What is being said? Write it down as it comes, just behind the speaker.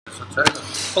Dr. Taylor.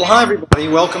 Well, hi everybody,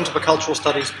 welcome to the Cultural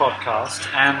Studies podcast,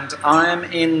 and I'm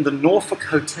in the Norfolk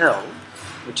Hotel,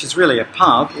 which is really a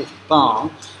pub or bar,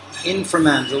 in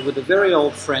Fremantle with a very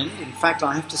old friend. In fact,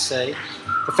 I have to say,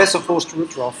 Professor Horst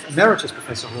Ruthrof, Emeritus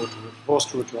Professor Horst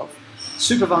Ruthrof,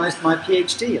 supervised my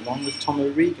PhD along with Tom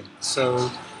O'Regan,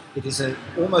 so it is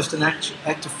almost an act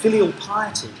of filial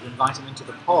piety to invite him into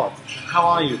the pod. How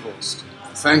are you, Horst?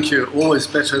 Thank you, always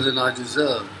better than I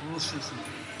deserve.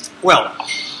 Well,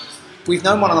 we've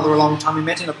known one another a long time. We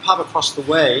met in a pub across the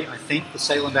way, I think, the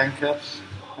Sail and Anchor,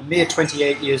 a mere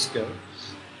 28 years ago.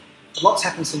 Lots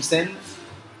happened since then.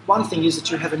 One thing is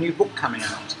that you have a new book coming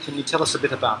out. Can you tell us a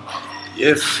bit about that?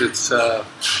 Yes, it's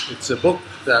a book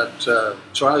that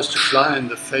tries to fly in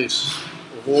the face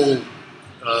of all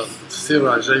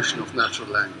theorization of natural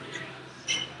language.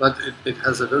 But it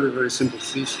has a very, very simple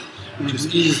thesis, which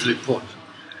is easily put,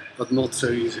 but not so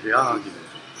easily argued.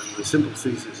 And the simple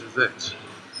thesis is this.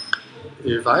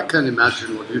 If I can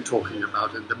imagine what you're talking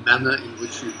about and the manner in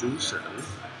which you do so,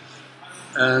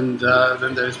 and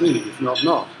then there is meaning, if not,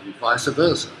 and vice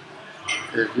versa.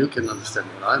 If you can understand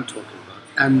what I'm talking about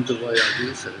and the way I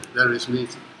do so, there is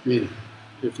meaning,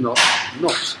 if not,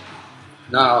 not.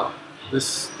 Now,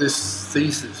 this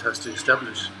thesis has to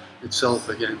establish itself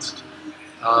against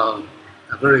a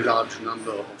very large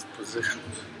number of positions.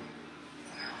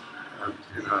 And,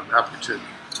 I'm happy to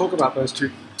talk about those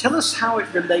two. Tell us how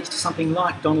it relates to something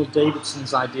like Donald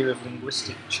Davidson's idea of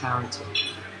linguistic charity.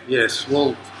 Yes,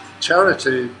 well,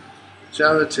 charity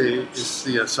is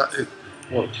the...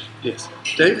 yes.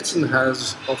 Davidson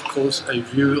has, of course, a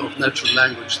view of natural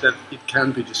language that it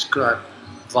can be described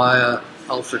via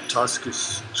Alfred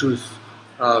Tarski's truth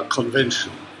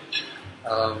convention,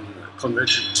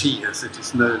 convention T, as it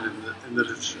is known in the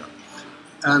literature.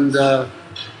 And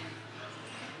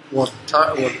what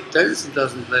Davidson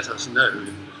doesn't let us know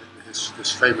in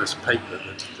this famous paper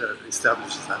that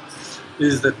establishes that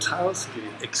is that Tarski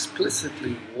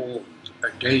explicitly warned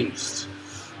against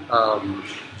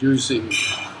using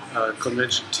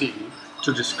Convention T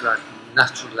to describe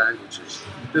natural languages.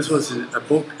 This was in a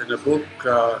book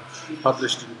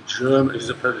published in German. He's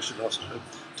a Polish philosopher,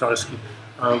 Tarski.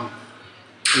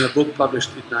 In a book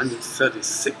published in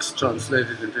 1936,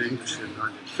 translated into English in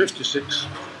 1956,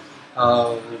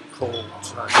 called,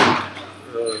 I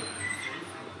think,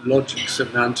 Logic,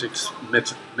 Semantics,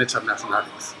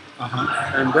 Meta-Mathematics.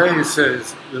 And there he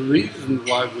says the reason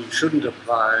why we shouldn't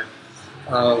apply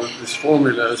this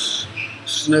formula,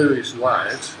 snow is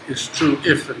white, is true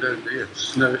if and only if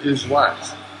snow is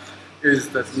white, is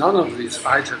that none of these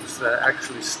items there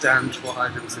actually stand for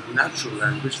items in natural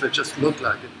language. They just look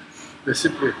like it. They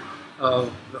simply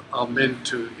are meant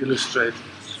to illustrate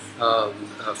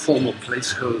formal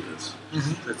placeholders.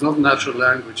 It's not natural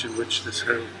language in which this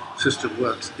whole system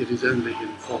works. It is only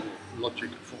in formal logic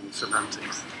and formal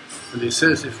semantics. And he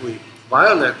says if we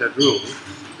violate that rule,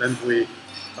 then we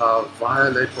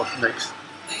violate what makes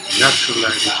natural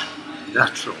language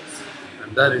natural.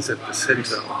 And that is at the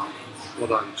center of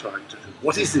what I'm trying to do.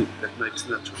 What is it that makes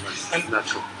natural language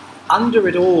natural? Under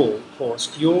it all,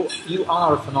 Horst, you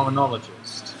are a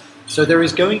phenomenologist. So there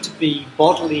is going to be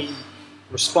bodily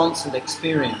response and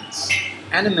experience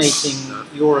animating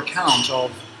your account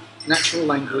of natural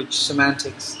language,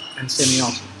 semantics, and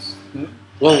semiotics. No?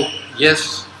 Well,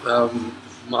 yes.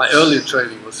 My early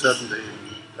training was certainly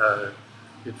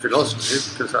in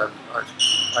philosophy because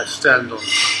I stand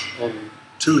on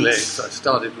two legs. I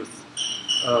started with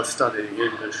studying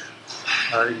English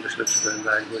literature and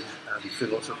language, and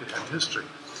philosophy and history.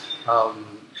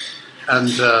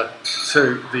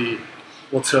 So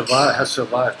what has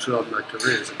survived throughout my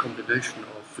career is a combination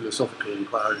of philosophical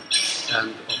inquiry and,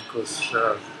 of course,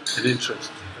 an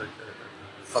interest,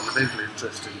 fundamental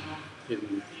interest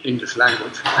in English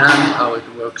language and how it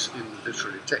works in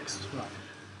literary text. Right.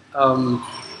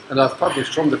 And I've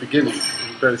published from the beginning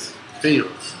in both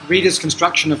fields. Reader's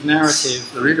Construction of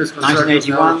Narrative, The Reader's Construction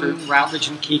 1981, of Narrative. Routledge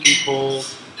and Keegan-Paul,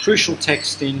 crucial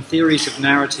text in theories of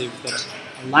narrative that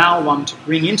allow one to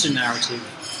bring into narrative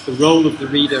the role of the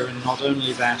reader and not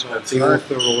only that of the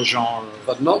author or genre.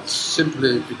 But not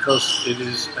simply because it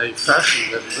is a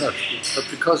fashion that emerged, but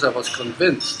because I was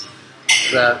convinced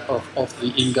that of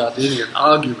the Ingardinian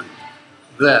argument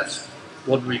that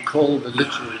what we call the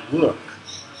literary work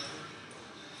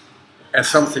as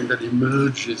something that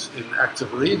emerges in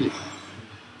active reading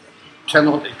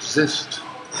cannot exist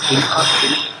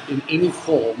in any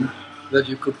form that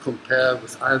you could compare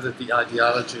with either the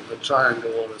ideology of a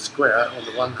triangle or a square on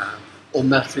the one hand, or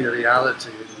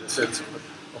materiality in the sense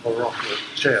of a rock with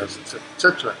chairs,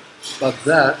 etc. But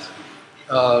that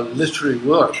literary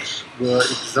works were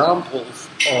examples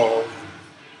of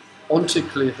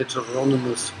ontically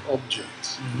heteronymous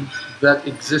objects that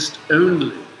exist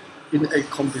only in a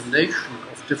combination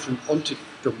of different ontic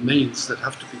domains that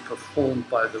have to be performed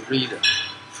by the reader,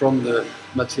 from the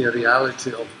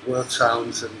materiality of word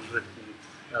sounds and written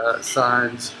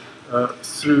signs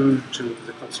through to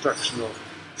the construction of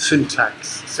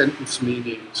syntax, sentence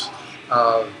meanings,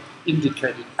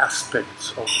 indicated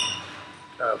aspects of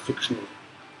fictional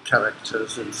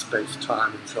characters in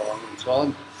space-time and so on and so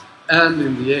on. And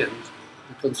in the end,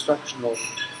 the construction of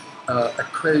a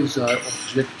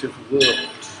quasi-objective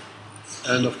world.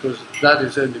 And of course, that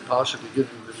is only partially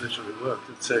given in the literary work.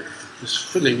 It's this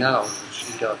filling out, which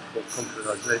Schigar called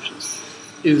concretizations,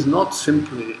 is not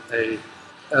simply a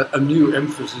new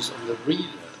emphasis on the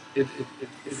reader. It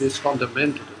is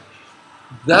fundamental.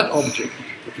 That object,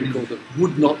 what we call them,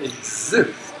 would not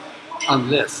exist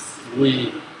unless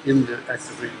we, in the act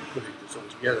of reading, putting this all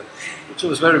together, which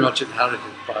was very much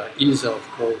inherited by Isa, of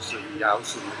course, and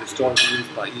Jauss, and the historical use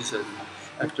by Isa, and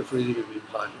the act of reading we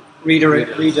imply.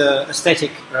 Reader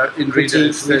aesthetic, in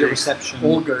critique, reader reception.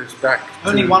 All goes back.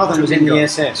 Only one of them was in the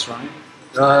SS, right?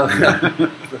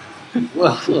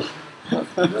 Well,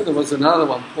 there was another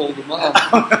one, Paul de Man,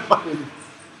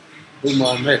 whom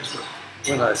I met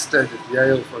when I stayed at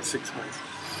Yale for 6 months.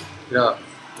 Yeah.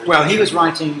 Well, he was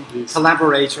writing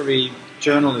collaboratory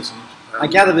journalism. I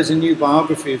gather there's a new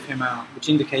biography of him out, which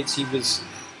indicates he was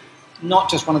not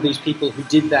just one of these people who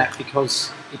did that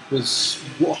because it was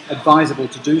advisable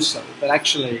to do so, but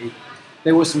actually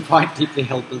there were some quite deeply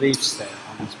held beliefs there.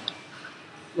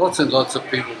 Lots and lots of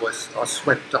people are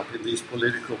swept up in these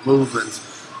political movements,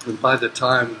 and by the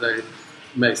time they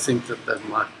may think that they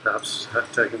might perhaps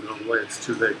have taken the wrong way, it's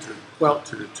too late to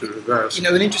reverse. You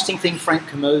know, an interesting thing Frank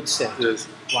Commode said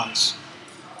once,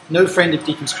 no friend of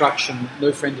deconstruction,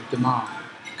 no friend of demand.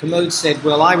 Commode said,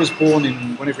 well, I was born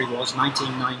in, whenever it was,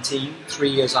 1919, 3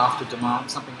 years after demand,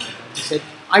 something like that. He said,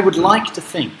 I would like to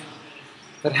think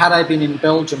that had I been in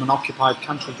Belgium, an occupied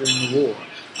country during the war,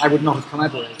 I would not have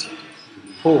collaborated.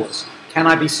 Pause. Can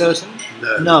I be certain?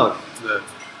 No.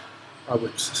 I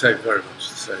would say very much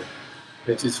the same.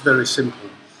 It is very simple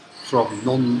from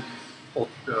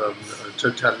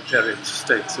non-totalitarian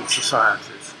states and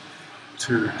societies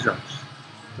to judge.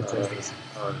 It's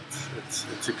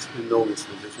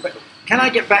enormously difficult. But can I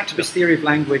get back to this theory of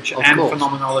language and course.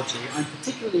 phenomenology? I'm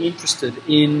particularly interested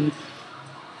in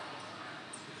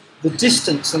the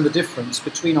distance and the difference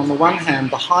between, on the one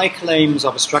hand, the high claims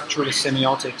of a structuralist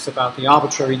semiotics about the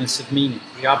arbitrariness of meaning,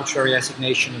 the arbitrary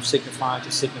assignation of signifier to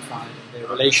signifier, their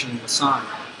relation in the sign,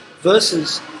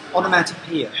 versus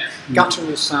onomatopoeia,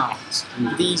 guttural sounds,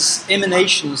 these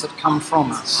emanations that come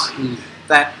from us,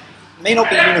 that may not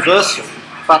be universal,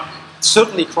 but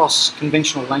certainly cross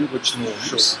conventional language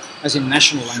norms, as in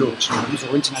national language norms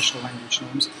or international language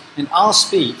norms, and our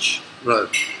speech,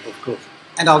 right, of course,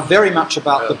 and are very much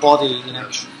about the body in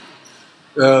action.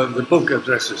 The book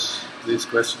addresses these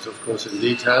questions, of course, in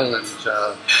detail, and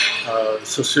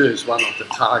Saussure is one of the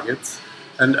targets.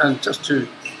 And just to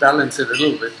balance it a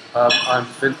little bit, I'm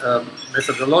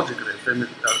methodologically a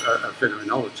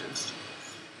phenomenologist,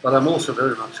 but I'm also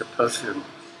very much a Persian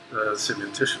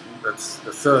semiotician. That's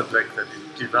the third leg that he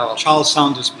developed. Charles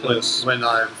Sanders Peirce. When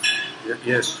I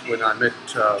met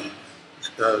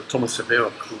Thomas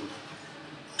Sebeok, who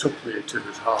took me to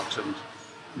his heart and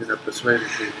persuaded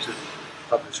me to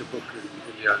publish a book in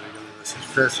the University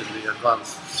Press in the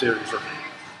advanced series of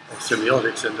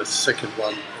semiotics, and the second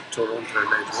one at Toronto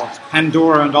later on.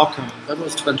 Pandora and Ockham. That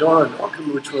was Pandora and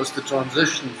Ockham, which was the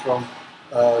transition from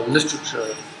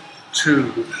literature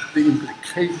to the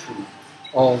implication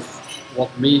of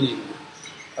what meaning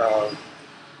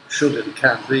should and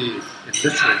can be in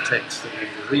literary text and in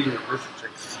the reading of literary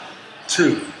texts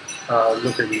to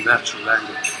looking at natural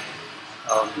language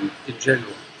in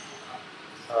general.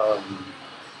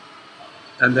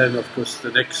 And then, of course,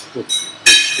 the next book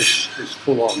is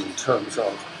full on in terms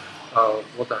of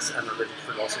what does analytic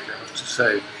philosophy have to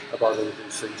say about all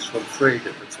these things from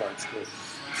Frege, that's why it's called,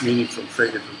 meaning from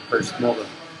Frege to postmodern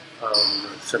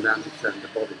semantics and the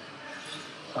body.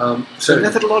 So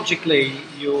methodologically,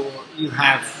 you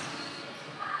have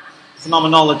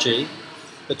phenomenology,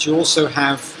 but you also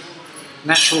have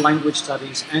natural language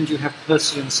studies, and you have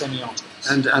Persian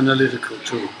semiotics. And analytical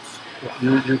tools.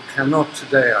 Yeah. You cannot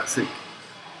today, I think,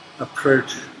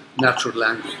 approach natural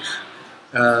language.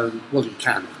 Well, you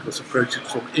can, of course, approach it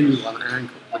from any one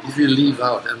angle, but if you leave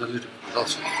out analytical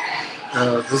philosophy,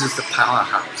 this is the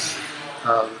powerhouse.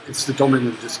 It's the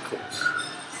dominant discourse.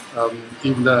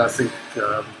 Even though I think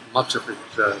much of it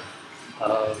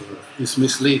is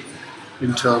misleading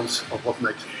in terms of what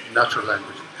makes natural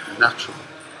language natural.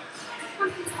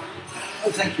 Oh,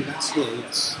 thank you. That's here.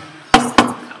 Yes.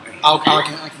 I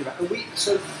can do that. Are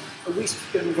we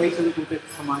going to wait a little bit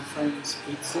for my friend's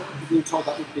pizza? We were told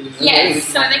that would be. Yes.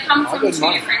 So they come from two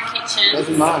different kitchens.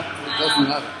 Doesn't matter. It doesn't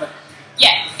matter.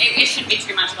 Yeah, it shouldn't be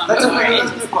too much longer. That's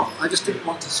no problem. I just didn't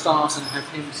want to start and have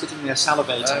him sitting there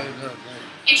salivating. No.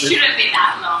 It shouldn't be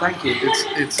that long. Thank you.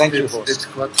 Thank you, Horst. It's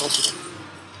quite possible.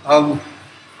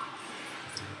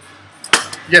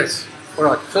 Yes. All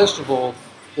right. First of all,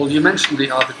 you mentioned the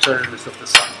arbitrariness of the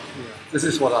sun. Yeah. This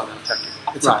is what I'm attacking.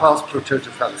 It's Right. a past pro toto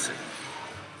fallacy.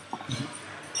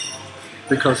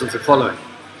 Because of the following.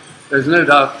 There's no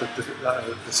doubt that the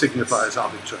signifier is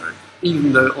arbitrary,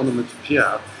 even though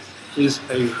onomatopoeia is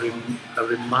a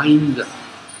reminder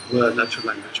where natural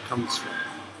language comes from.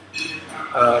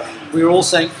 We were all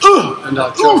saying, And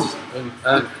our children, and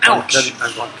Ouch.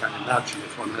 one can imagine,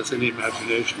 if one has any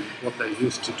imagination, what they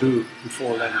used to do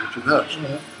before language emerged.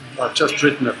 I've just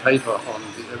written a paper on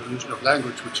the evolution of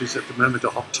language, which is at the moment a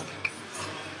hot topic.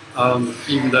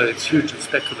 Even though it's hugely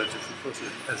speculative,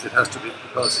 as it has to be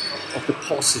because of the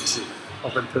paucity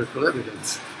of empirical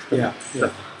evidence. Yeah.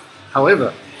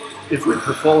 However, if we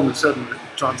perform a certain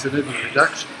transcendental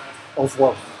reduction of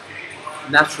what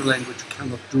natural language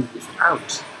cannot do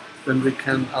without, then we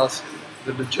can ask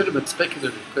the legitimate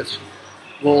speculative question,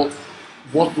 well,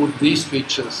 what would these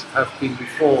features have been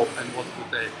before and what would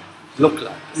they look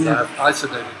like? So I have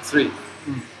isolated three.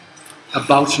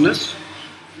 Aboutness,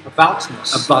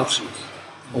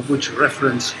 of which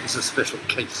reference is a special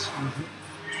case.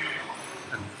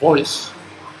 And voice,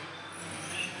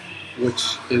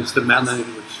 which is the manner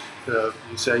in which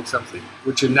you say something,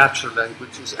 which in natural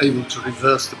language is able to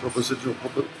reverse the propositional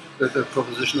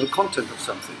content of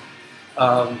something.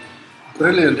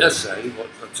 Brilliant essay,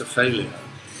 what's a failure?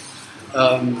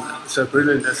 So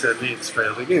brilliant essay means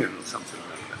failed again or something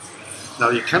like that. Now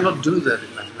you cannot do that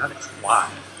in mathematics. Why?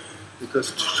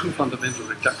 Because two fundamental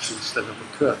reductions that have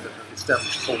occurred that have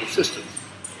established formal systems.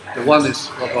 The one is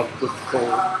what one could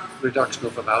call reduction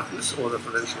of aboutness or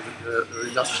referential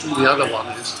reduction. The other one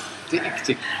is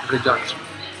deictic reduction.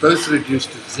 Both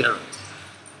reduced to zero.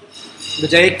 The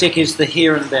deictic is the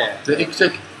here and there.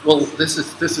 Deictic,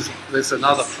 there's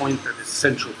another point that is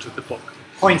central to the book.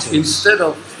 Pointers. Instead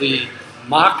of the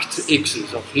marked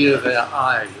x's of here, there,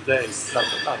 I, they, blah,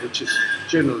 blah, blah, which is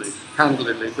generally handled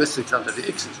in linguistics under the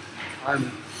x's, I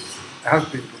have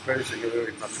been proposing a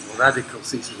very much more radical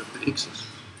thesis of the x's.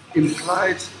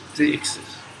 Implied the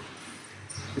x's,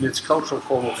 in its cultural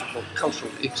form also called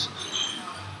cultural x's,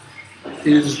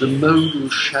 is the modal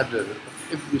shadow of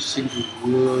every single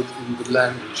word in the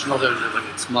language, not only when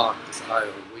it's marked as I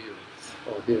or we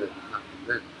or here and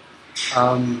then.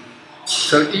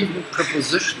 So even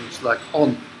prepositions like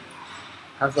on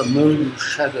have a modal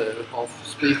shadow of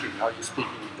speaking. Are you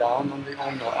speaking down on the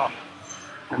on or up?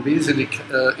 And be easily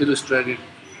illustrated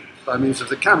by means of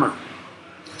the camera.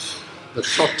 The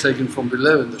shot taken from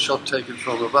below and the shot taken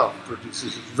from above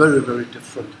produces a very, very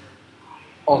different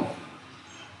on.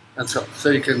 And so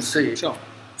you can see, so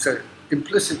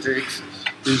implicit x's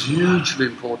is hugely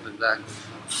important in language.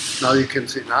 Now you can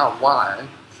see now why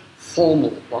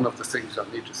formal, one of the things I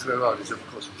need to throw out is of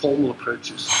course formal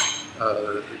approaches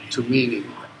to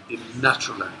meaning in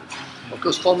natural language. Of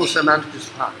course formal semantics is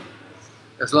fine,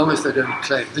 as long as they don't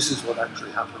claim this is what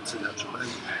actually happens in natural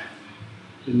language.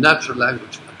 In natural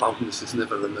language, aboutness is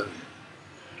never alone.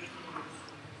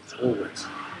 It's always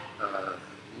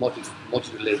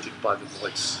modulated by the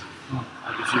voice. And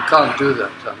if you can't do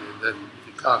that, then if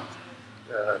you can't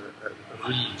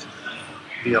read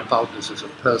the aboutness as a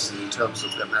person in terms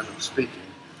of their manner of speaking,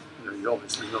 you're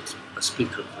obviously not a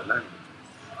speaker of the language.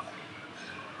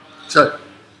 So,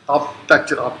 back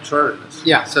to arbitrariness.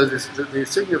 Yeah. So the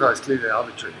signifier is clearly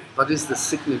arbitrary, but is the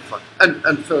signifier,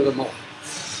 and furthermore,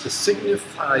 the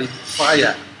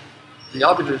signifier, the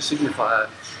arbitrary signifier,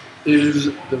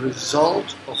 is the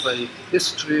result of a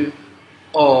history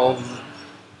of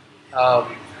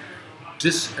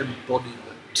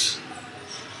disembodiment,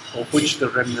 of which the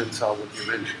remnants are what you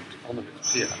mentioned,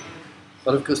 onomatopoeia.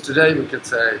 But of course today we could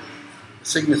say the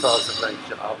signifiers of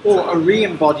language are arbitrary. Or a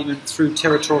re-embodiment through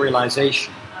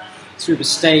territorialization, through the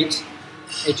state,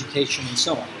 education and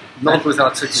so on. Not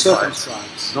without signifiers.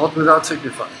 Circumscribes. Not without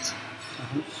signifiers.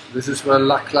 This is where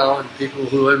Laclau and people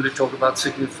who only talk about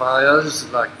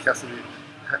signifiers, like Catherine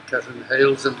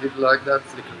Hales and people like that,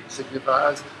 flickering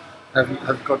signifiers,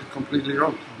 have got it completely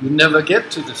wrong. You never get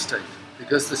to the state,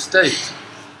 because the state,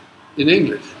 in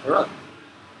English, all right,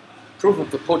 proof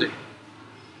of the pudding.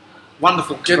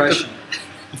 Wonderful expression.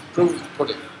 Proof of the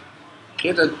pudding.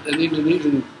 Get an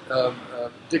Indonesian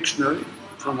dictionary,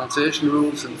 pronunciation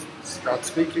rules and start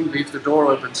speaking, leave the door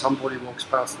open, somebody walks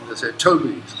past and they say,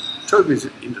 Toby. Toby's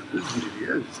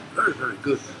Indonesian, he's very, very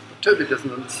good. But Toby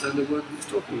doesn't understand the word he's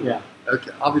talking about. Yeah.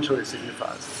 Okay, arbitrary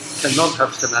signifiers cannot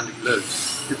have semantic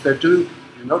loads. If they do,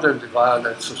 you not only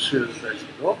violate Saussure's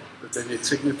basic law, but they need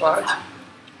signifiers.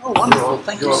 Oh, wonderful.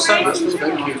 Thank you so much for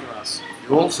Thank you.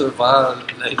 You're also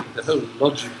violating the whole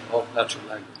logic of natural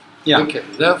language. Yeah. Okay,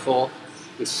 therefore,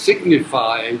 the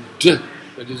signified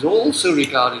that is also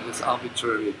regarded as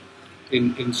arbitrary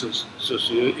in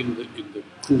Saussure, in the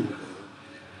cours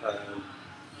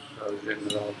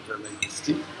General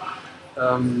linguistique,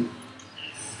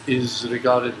 is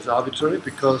regarded as arbitrary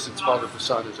because it's part of the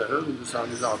sign as a whole, and the sign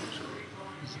is arbitrary.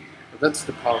 But that's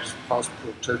the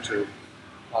passport toto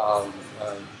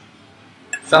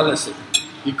fallacy.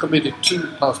 He committed two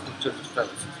passport toto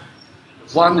fallacies.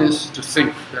 One is to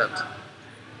think that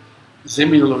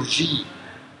semiology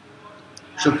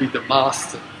should be the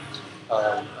master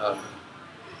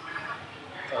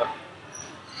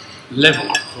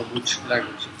level from which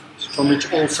language, from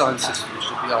which all science systems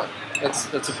should be out.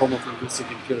 That's a form of linguistic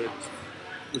imperialism,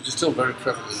 which is still very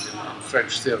prevalent in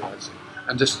French theorizing,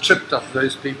 and just tripped up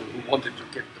those people who wanted to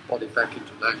get the body back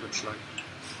into language,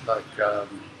 like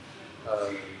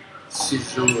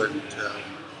Cixous and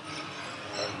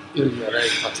Irigaray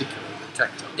in particular, the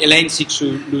tactile. Hélène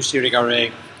Cixous, Lucie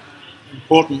Irigaray,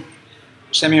 important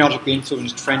semiotically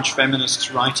influenced French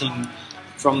feminists writing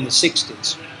from the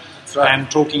 60s, Right.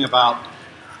 and talking about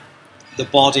the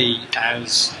body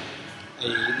as a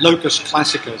locus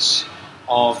classicus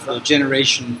of the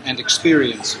generation and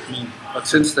experience of meaning. But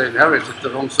since they inherited the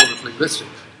wrong sort of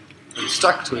linguistics and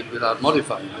stuck to it without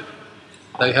modifying it,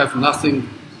 they have nothing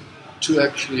to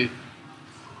actually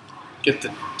get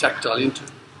the tactile into.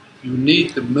 You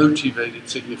need the motivated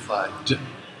signified.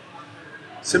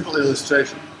 Simple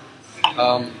illustration.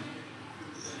 A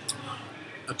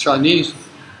Chinese,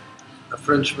 a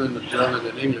Frenchman, a German,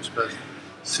 an English person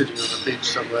sitting on a beach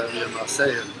somewhere near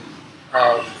Marseille,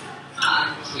 and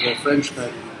the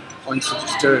Frenchman points at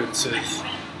his toe and says,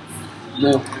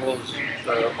 "More cause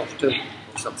of toe,"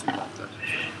 or something like that.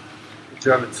 The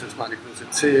German says, "Meine große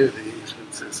Zehe," the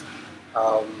Englishman says,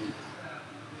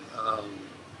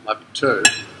 "My toe."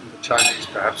 And the Chinese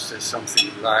perhaps says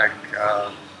something like,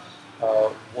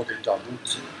 "What est ta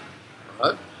route?"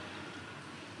 Right?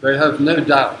 They have no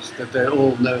doubt that they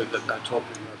all know that they're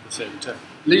talking about the same toe.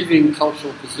 Leaving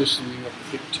cultural positioning of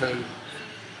the big toe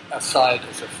aside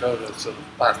as a further sort of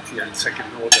Barthian second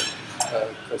order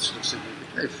question of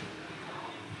signification.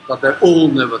 But they all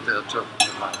know what they're talking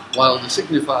about, while the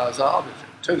signifiers are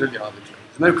arbitrary, totally arbitrary.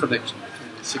 There's no connection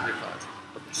between the signifiers,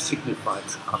 but the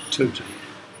signifiers are totally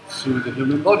through the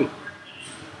human body.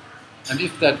 And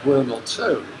if that were not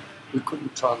so, we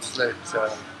couldn't translate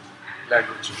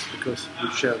languages because we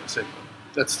share the same one.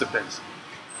 That's the base.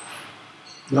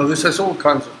 Now this has all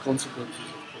kinds of consequences,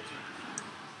 of course,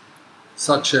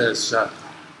 such as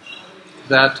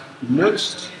that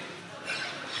most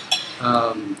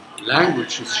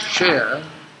languages share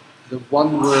the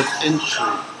one-word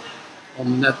entry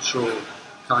on natural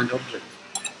kind objects,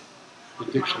 the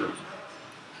dictionary,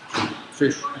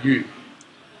 fish, you.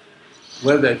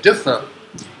 Where they differ,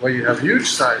 where you have huge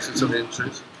sizes of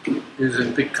entries, is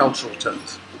in big cultural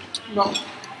terms. Well,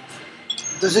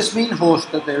 does this mean,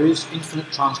 Horst, that there is infinite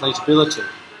translatability?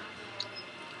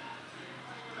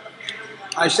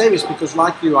 I say this because,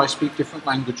 like you, I speak different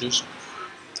languages,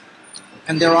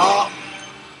 and there are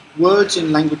words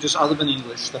in languages other than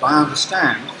English that I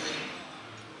understand,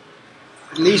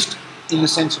 at least in the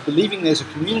sense of believing there's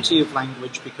a community of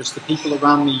language because the people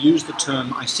around me use the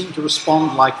term, I seem to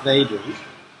respond like they do,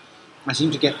 I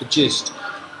seem to get the gist.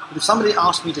 But if somebody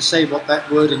asked me to say what that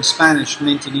word in Spanish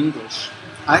meant in English,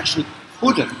 I actually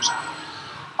couldn't,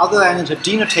 other than at a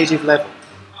denotative level.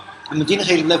 And the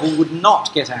denotative level would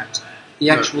not get at the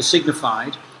actual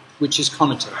signified, which is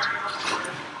connotated.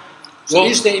 So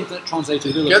is there infinite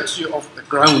translatability? It gets you off the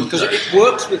ground. Because it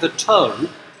works with a toe.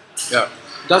 Yeah.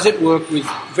 Does it work with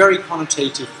very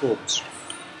connotative forms?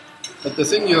 But the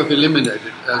thing you have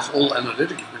eliminated, as all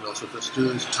analytical philosophers do,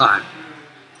 is time.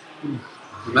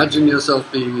 Imagine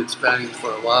yourself being in Spanish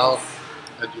for a while,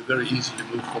 and you very easily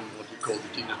move from what you call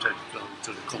the denotative plan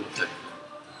to the connotative.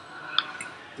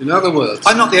 In other words...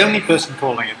 I'm not the only person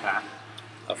calling it that.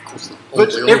 Of course not.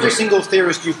 But every single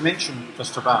theorist you've mentioned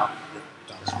just about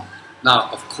does. Now,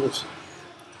 of course.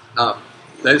 Now,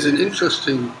 there's an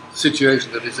interesting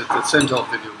situation that is at the center of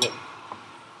your work.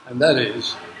 And that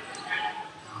is,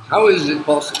 how is it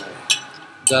possible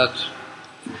that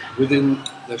within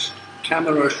the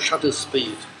camera shutter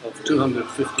speed of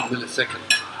 250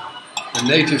 milliseconds, the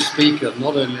native speaker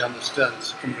not only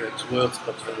understands complex words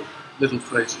but little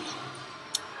phrases.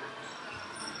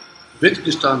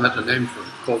 Wittgenstein had a name for it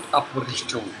called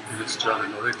Abrichtung in its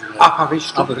German original.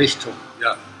 Abrichtung,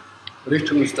 yeah.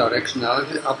 Richtung is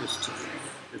directionality, ab is to.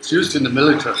 It's used in the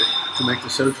military to make the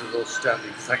social laws stand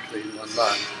exactly in one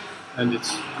line, and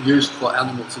it's used for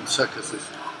animals in circuses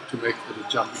to make them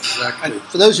jump exactly. And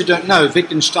for those who don't know,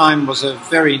 Wittgenstein was a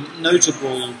very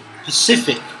notable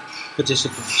Pacific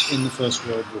participant in the First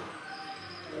World War.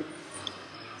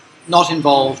 Not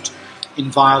involved in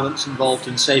violence, involved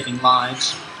in saving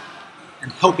lives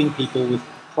and helping people with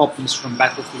problems from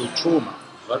battlefield trauma,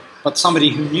 but somebody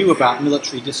who knew about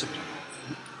military discipline.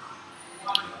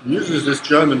 He uses this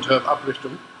German term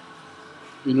Abrichtung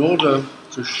in order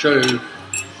to show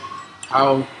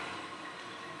how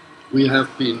we have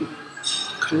been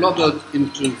cloddered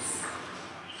into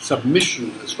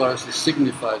submission as far as the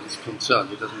signified is concerned.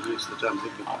 He doesn't use the term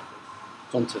signified,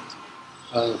 content.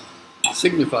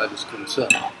 Signified is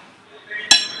concerned.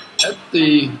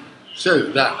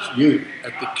 So that you,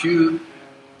 at the cue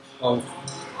of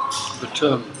the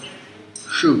term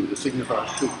shoe, the signified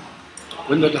shoe,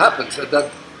 when that happens, at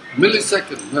that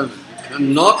millisecond moment, you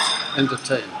cannot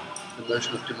entertain the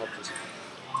notion of democracy.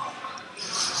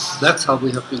 That's how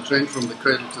we have been trained from the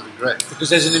cradle to the grave. Because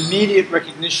there's an immediate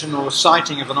recognition or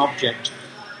sighting of an object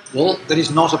that is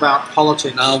not about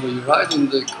politics. Now we write in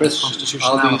the question,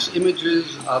 are these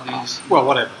images, are these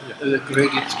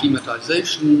graded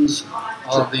schematizations,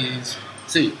 are these...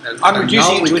 See, I'm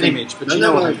reducing it to an image, but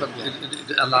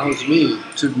it allows me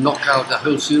to knock out a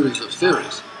whole series of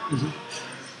theories. Mm-hmm.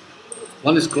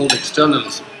 One is called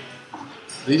externalism.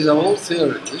 These are all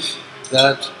theories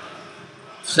that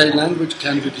say language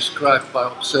can be described by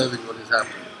observing what is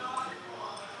happening.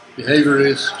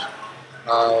 Behaviorist,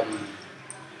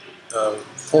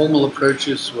 formal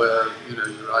approaches where you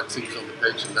write things on the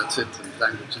page and that's it, and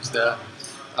language is there.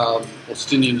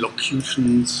 Austinian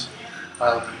locutions,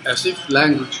 as if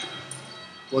language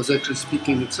was actually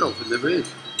speaking itself. It never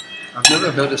is. I've never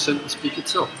heard a sentence speak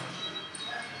itself.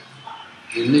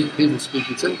 You need people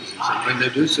speaking sentences, and when they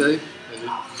do say, they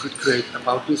could create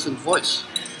aboutness and voice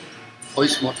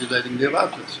modulating the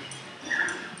aboutness.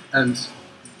 And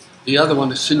the other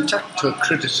one is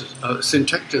syntactocentrism.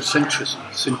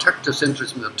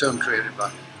 Syntactocentrism is a term created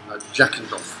by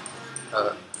Jackendorf,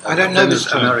 I don't know this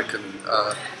term. American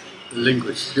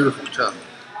linguist, beautiful term.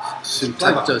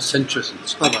 Syntactocentrism,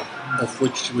 of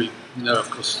which we of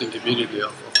course, think immediately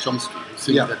of Chomsky. We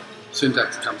think that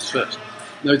syntax comes first.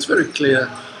 Now, it's very clear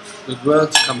that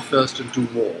words come first and do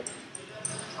more.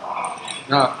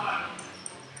 Now,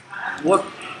 what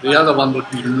the other one would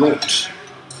be Laut,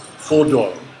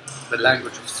 Fodor, the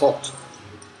language of thought.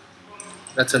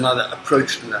 That's another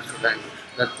approach to natural language.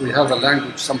 That we have a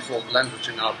language, some form of language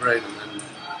in our brain, and then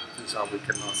this is how we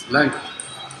can master language.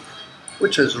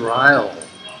 Which, as Ryle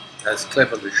has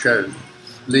cleverly shown,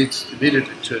 leads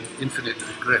immediately to an infinite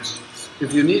regress.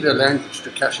 If you need a language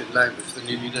to cache in language, then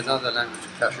you need another language to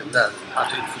cache in that,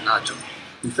 ad infinitum.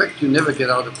 In fact, you never get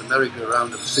out of the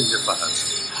merry-go-round of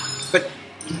signifiers. But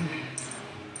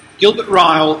Gilbert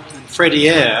Ryle and Freddie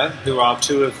Eyre, who are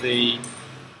two of the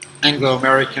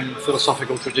Anglo-American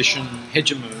philosophical tradition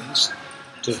hegemons,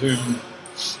 to whom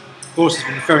Horst has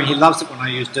been referring, he loves it when I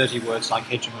use dirty words like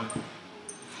hegemon,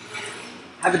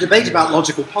 have a debate about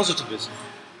logical positivism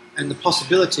and the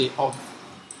possibility of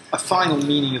a final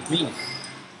meaning of meaning.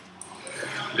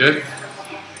 Yes.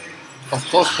 Of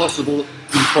course possible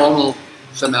in formal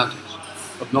semantics,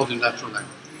 but not in natural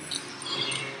language.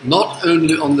 Not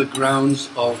only on the grounds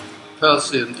of per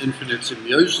se and infinite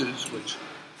symbiosis, which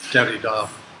Derrida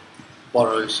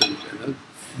borrows,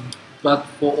 but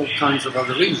for all kinds of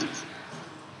other reasons.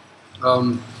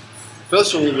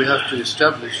 First of all, we have to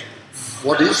establish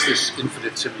what is this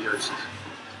infinite symbiosis.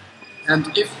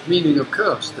 And if meaning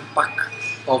occurs, the buck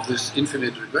of this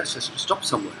infinite regress has to stop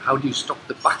somewhere. How do you stop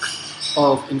the buck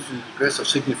of infinite regress of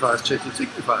signifiers chasing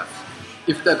signifiers?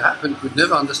 If that happened, we'd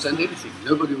never understand anything.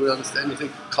 Nobody would understand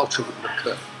anything. Culture wouldn't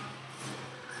occur.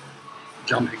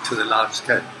 Jumping to the large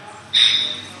scale.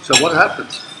 So what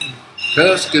happens?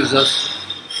 Peirce gives us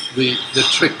the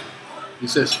trick. He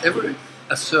says every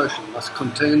assertion must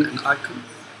contain an icon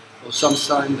or some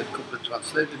sign that could be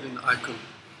translated in an icon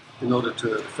in order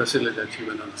to facilitate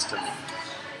human understanding.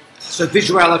 So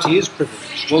visuality is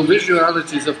privileged. Well,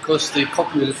 visuality is, of course, the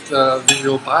cognitive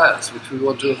visual bias, which we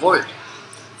want to avoid.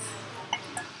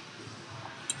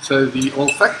 So the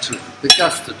olfactory, the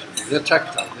gustatory, the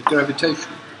tactile, the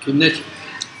gravitational, the kinetic,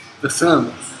 the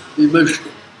thermal, the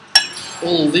emotional,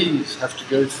 all these have to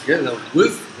go together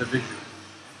with the visual.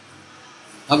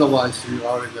 Otherwise, you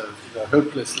are in a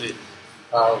hopelessly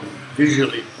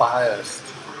visually biased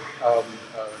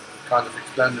kind of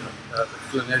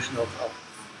explanation of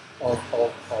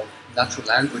natural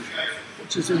language,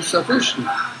 which is insufficient.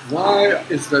 Why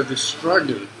is there this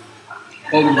struggle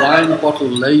on wine bottle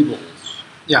labels?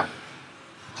 Yeah.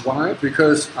 Why?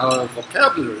 Because our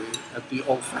vocabulary at the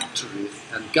olfactory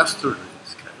and gustatory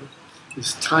scale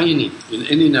is tiny in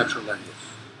any natural language.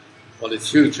 Well,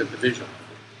 it's huge at the visual.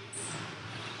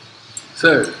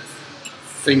 So,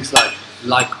 things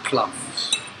like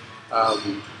plums,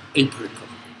 apricot,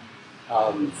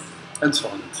 and so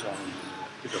on and so on,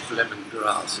 a bit of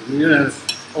lemongrass, and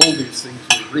all these things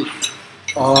we read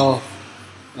are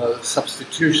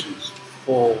substitutions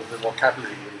for the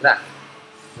vocabulary we lack.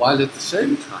 While at the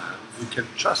same time, we can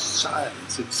trust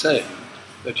science in saying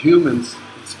that humans,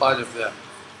 in spite of their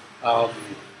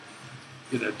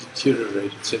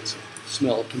deteriorated sense of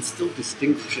smell, can still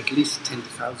distinguish at least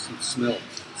 10,000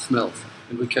 smells,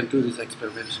 and we can do this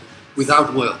experimentation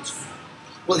without words.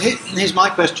 Well, here's my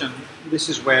question. This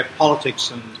is where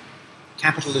politics and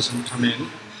capitalism come in.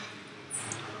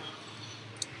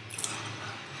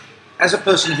 As a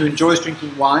person who enjoys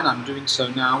drinking wine, I'm doing so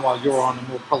now while you're on a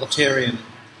more proletarian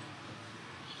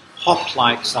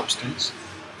hop-like substance.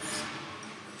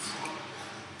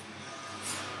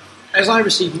 As I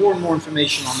receive more and more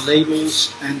information on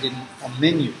labels and on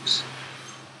menus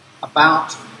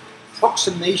about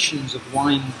approximations of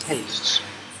wine tastes,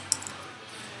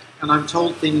 and I'm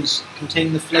told things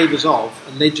contain the flavours of,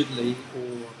 allegedly,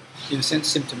 or in a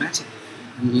sense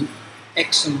symptomatically,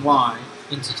 X and Y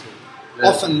entity,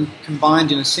 often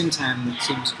combined in a syntax that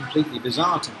seems completely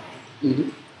bizarre to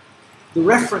me. The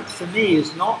reference for me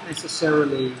is not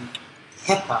necessarily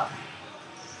pepper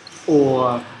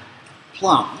or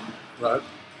plum. Right.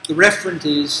 The referent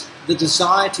is the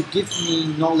desire to give me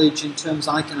knowledge in terms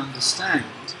I can understand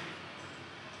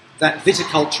that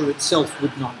viticulture itself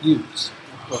would not use,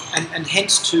 and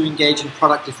hence to engage in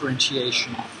product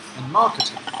differentiation and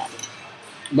marketing.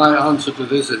 My answer to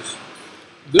this is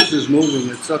moving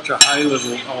at such a high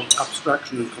level of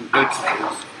abstraction and complexity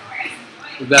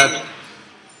that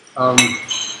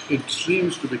it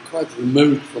seems to be quite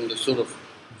remote from the sort of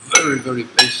very, very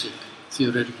basic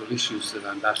theoretical issues that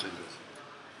I'm battling with.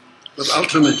 But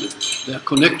ultimately, they're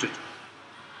connected.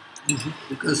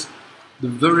 Because the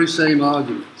very same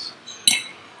arguments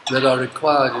that are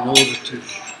required in order to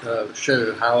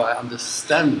show how I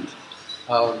understand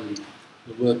the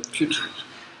word putrid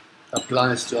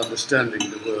applies to understanding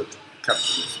the word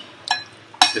capitalism.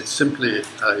 It's simply a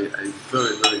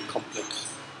very, very complex,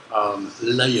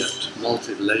 layered,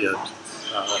 multi-layered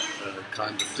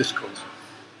kind of discourse.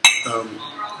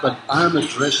 But I'm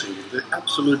addressing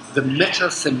the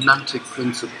meta-semantic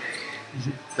principles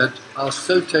that are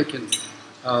so taken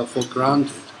for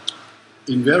granted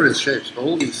in various shapes by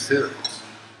all these theories.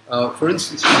 For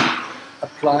instance,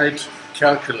 applied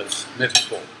calculus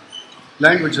metaphor.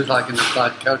 Language is like an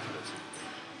applied calculus,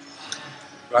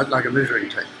 right? Like a measuring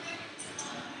tape.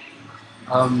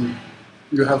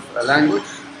 You have a language,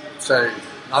 say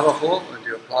Navajo, and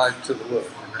you apply it to the word,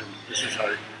 and then this is how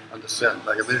you understand,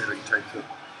 like a measuring tape.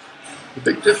 The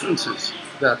big difference is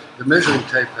that the measuring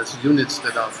tape has units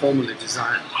that are formally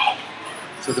designed.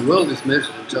 So the world is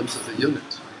measured in terms of the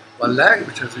units, while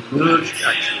language has emerged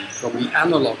actually from the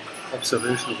analog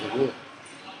observation of the world.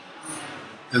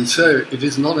 And so it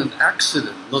is not an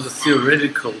accident, not a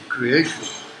theoretical creation,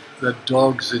 that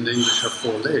dogs in English have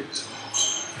 4 legs.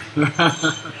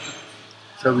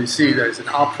 So we see there is an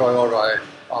a priori,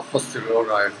 a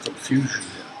posteriori confusion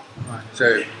here. Right.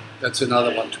 So that's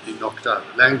another one to be knocked out.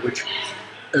 Language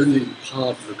only in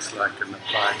part looks like an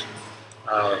applied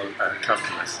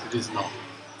calculus. It is not.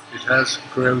 It has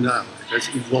grown out. It has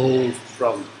evolved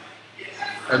from.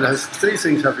 And as 3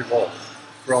 things have evolved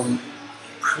from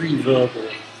pre-verbal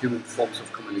human forms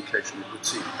of communication, you would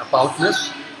see.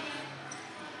 Aboutness,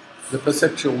 the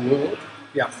perceptual world,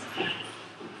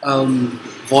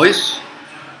 voice,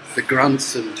 the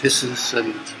grunts and hisses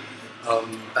and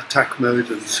attack mode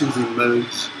and soothing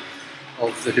modes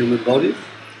of the human body,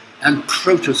 and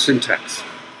proto-syntax.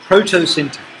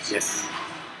 Proto-syntax? Yes.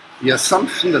 The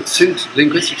assumption that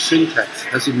linguistic syntax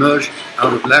has emerged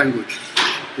out of language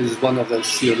is one of those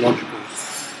theological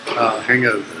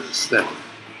hangovers that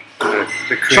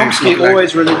the creation Chomsky of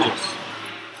always religious.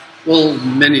 Well,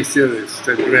 many theorists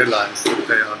don't realize that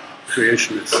they are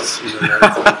creationists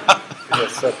in a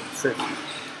certain sense.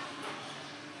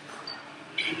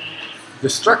 The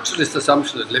structuralist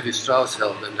assumption that Levi-Strauss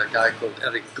held and a guy called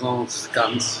Eric Gans,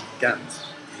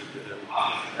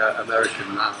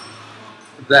 American man,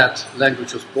 that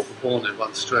language was born in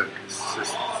one stroke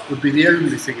would be the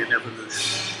only thing in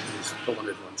evolution that is born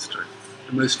in one stroke.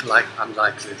 the most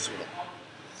unlikely as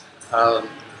well.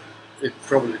 It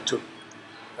probably took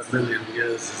 1,000,000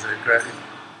 years as a graduate,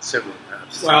 several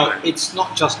perhaps. Well, it's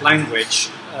not just language.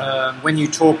 When you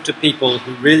talk to people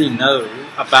who really know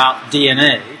about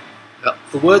DNA, Yeah.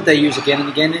 the word they use again and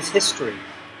again is history.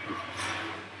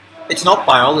 It's not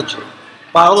biology.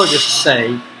 Biologists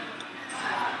say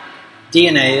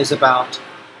DNA is about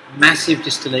massive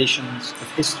distillations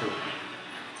of history.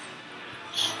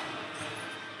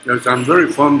 Yes, I'm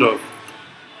very fond of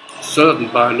certain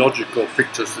biological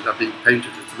pictures that are being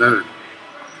painted at the moment.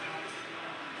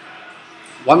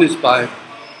 One is by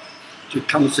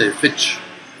Tecumseh Fitch,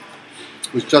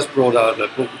 who's just brought out a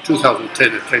book,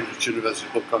 2010, at Cambridge University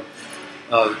book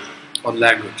on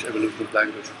language, evolution of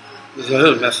language. There's a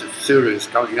whole massive series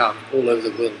coming out all over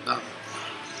the world now,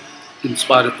 in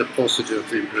spite of the paucity of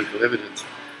the empirical evidence.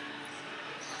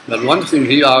 But one thing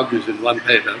he argues in one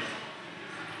paper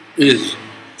is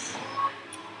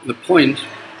the point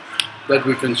that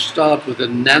we can start with a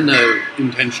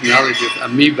nano-intentionality of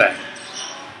amoeba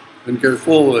and go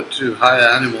forward to higher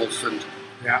animals and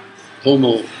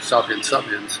Homo sapiens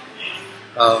sapiens.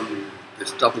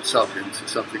 This double sapiens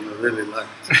is something I really like.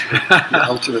 The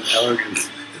ultimate arrogance.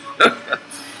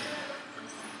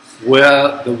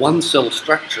 Where the one cell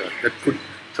structure that could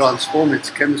transform its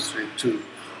chemistry to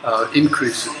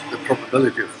increase the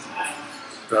probability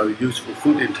of useful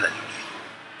food intake,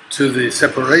 to the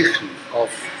separation of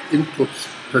inputs,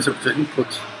 perceptive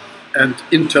inputs, and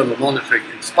internal monitoring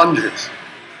in sponges,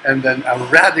 and then a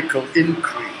radical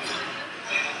increase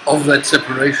of that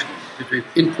separation between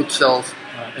input cells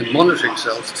and monitoring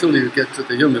cells till you get to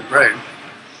the human brain,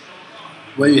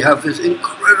 where you have this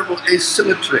incredible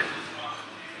asymmetry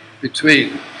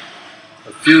between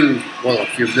a few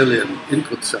million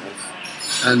input cells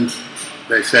and,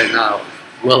 they say now,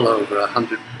 well over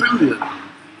 100 billion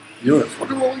neurons. What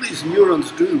do all these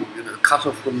neurons do, cut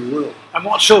off from the world? I'm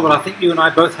not sure, but I think you and I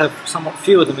both have somewhat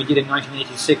fewer than we did in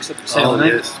 1986 at Sail Oh,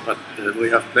 yes, but we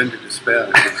have plenty to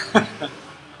spare.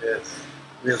 Yes.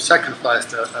 We have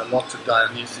sacrificed a lot to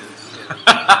Dionysius.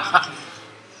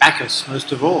 Bacchus,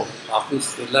 most of all.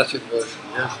 Bacchus, the Latin version,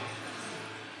 yes.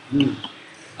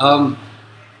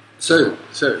 So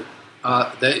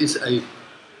there is a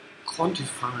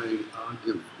quantifying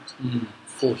argument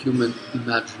for human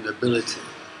imaginability,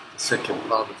 the second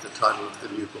part of the title of the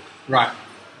new book. Right.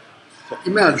 So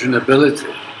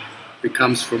imaginability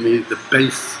becomes for me the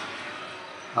base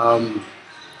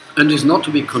and is not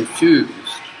to be confused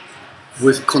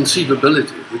with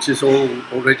conceivability, which is all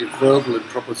already verbal and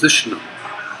propositional.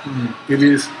 It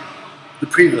is the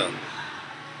preverb,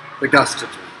 the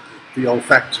gustative, the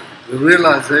olfactory, the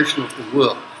realization of the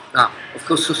world. Now, of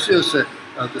course, the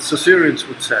Saussurians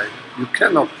would say you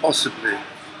cannot possibly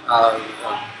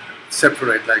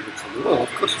separate language from the world.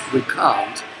 Of course, we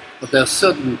can't, but there are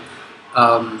certain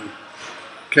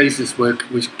cases where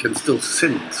we can still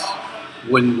sense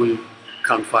when we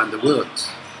can't find the words.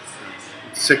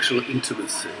 Sexual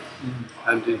intimacy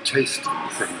and in tasting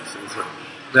things as well.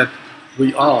 That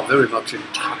we are very much in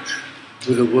touch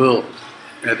with the world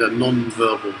at a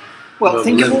non-verbal Well,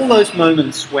 think level. of all those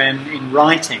moments when, in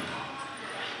writing,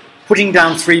 putting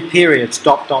down 3 periods, ...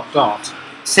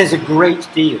 says a great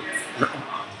deal.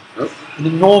 An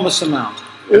enormous amount.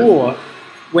 Or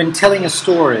when telling a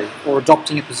story or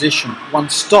adopting a position, one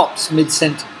stops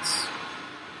mid-sentence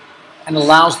and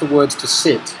allows the words to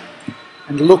sit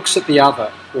and looks at the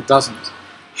other or doesn't.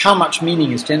 How much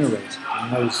meaning is generated in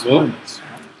those moments?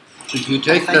 If you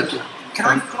take that... Can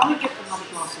I get another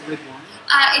glass of red wine?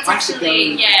 It's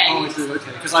actually, yeah. Oh, I do,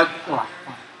 okay. Because all right, fine.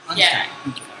 I understand. Yeah.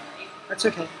 Thank you. That's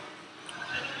okay.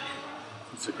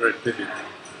 It's a great pity.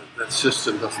 That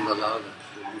system doesn't allow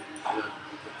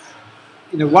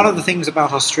that. One of the things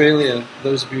about Australia,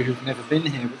 those of you who've never been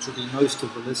here, which will be most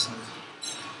of the listeners,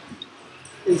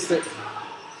 is that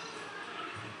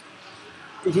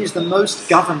it is the most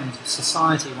governed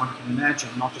society one can imagine,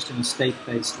 not just in a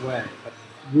state-based way, but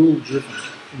rule-driven,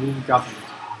 rule-governed,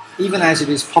 even as it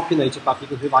is populated by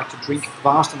people who like to drink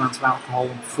vast amounts of alcohol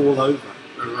and fall over,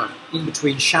 in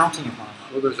between shouting at one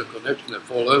another. Well, there's a connection. They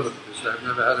fall over because they've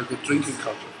never had a good drinking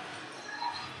culture.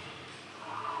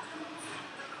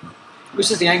 This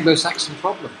is the Anglo-Saxon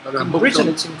problem. But In Britain,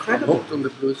 it's incredible. I'm hooked on the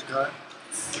blue sky,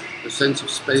 the sense of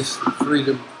space, the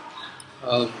freedom,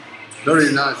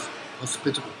 very nice,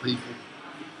 hospitable people,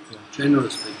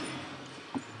 generous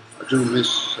people. I do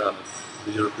miss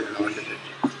the European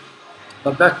architecture.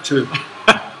 But back to,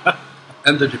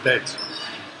 and the debates.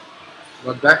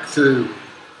 But back to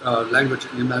language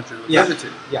and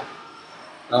imaginability. Yeah.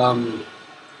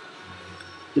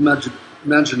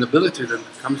 Imaginability then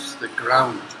becomes the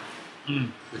ground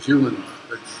the human,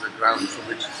 the ground from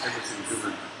which everything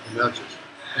human emerges.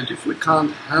 And if we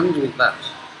can't handle that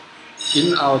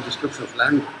in our description of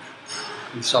language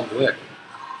in some way,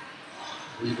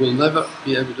 we will never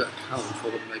be able to account for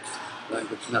what makes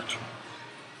language natural.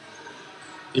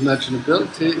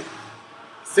 Imaginability,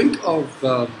 think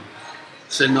of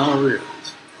scenarios.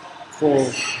 For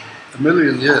 1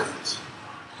 million years,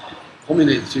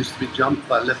 hominids used to be jumped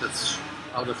by leopards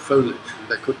out of foliage and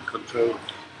they couldn't control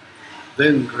it.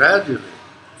 Then gradually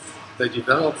they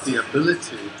developed the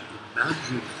ability to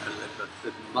imagine a leopard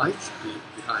that might be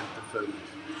behind the foliage.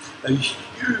 A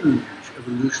huge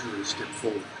evolutionary step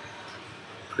forward.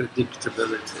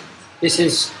 Predictability. This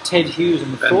is Ted Hughes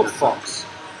and the thought fox.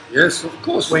 Yes, of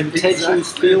course. When Ted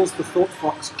Hughes feels the thought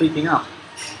fox creeping up.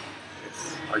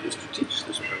 Yes, I used to teach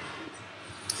this program.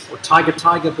 Or Tiger,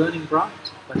 Tiger, Burning Bright.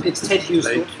 But it's Ted Hughes'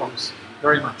 thought fox.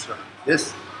 Very much so.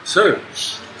 Yes. So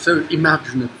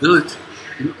imaginability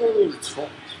in all its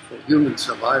forms for human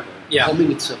survival,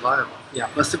 hominid survival,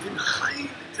 must have been highly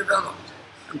developed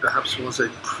and perhaps was a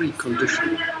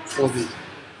precondition for the...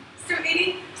 Still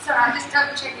eating? Sorry, I'm just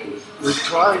double checking. We're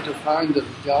trying to find a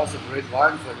glass of red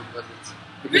wine for him, but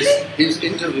because he's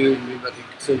interviewing me, but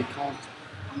so he can't.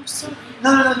 I'm sorry.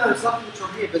 No, it's lovely that you're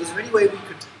here, but is there any way we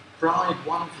could bribe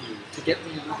one of you to get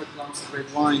me another glass of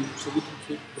red wine so we can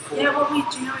keep before... Yeah, do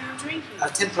you know what you're drinking?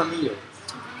 Tempranillo.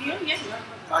 Tempranillo? Yeah.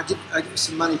 I give you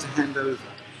some money to hand over.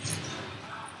 I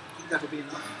think that'll be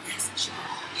enough. Yes, it should.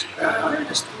 Well,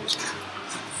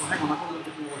 hang on, I've got a little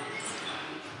bit more.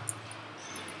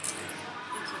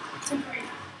 Tempranillo.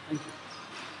 Thank you.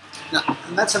 Now,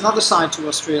 and that's another side to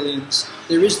Australians.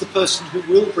 There is the person who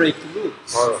will break the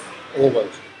rules. Oh,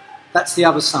 always. That's the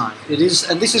other side. It is,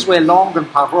 and this is where langue and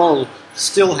parole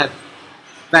still have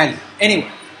value. Anyway,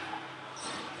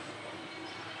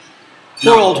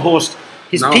 poor old Horst.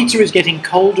 His pizza is getting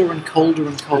colder and colder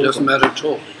and colder. It doesn't matter at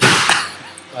all.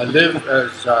 I live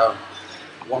as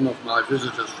one of my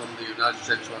visitors from the United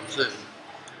States once said,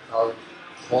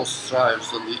 Horst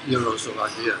thrives on the eros of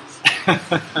ideas.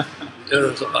 The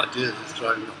eros of ideas is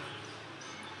thriving on.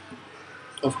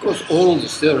 Of course, all the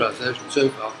theorization so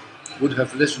far would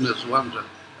have listeners wonder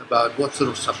about what sort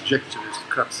of subjectivist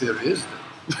crap theory is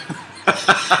there.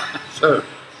 So,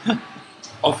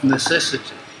 of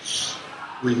necessity,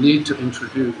 we need to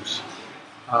introduce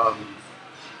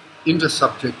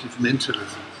intersubjective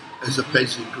mentalism as a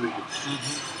basic ingredient.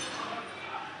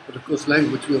 But of course,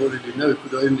 language we already know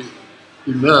could only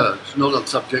emerge, not on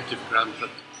subjective ground, but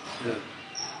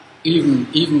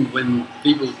even when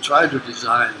people try to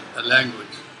design a language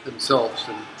themselves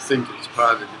and think it's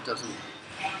private, it doesn't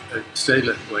stay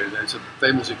that way. There's a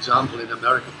famous example in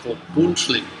America called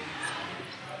Bunchling.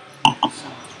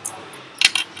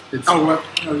 No,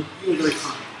 you were very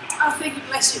kind. Oh, thank you,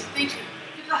 bless you. Thank you.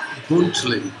 Good luck.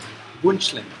 Bunchling.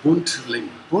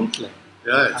 Buntling.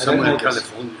 Yeah, it's somewhere in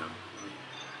California.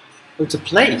 Oh, it's a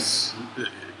place.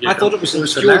 Yeah, I thought it was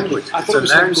a language. I thought it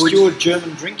was an obscure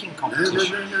German drinking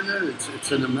competition. No.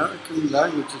 It's an American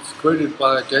language. It's quoted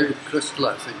by David Crystal,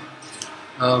 I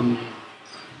think.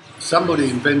 Somebody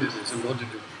invented this and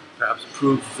wanted to perhaps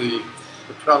prove the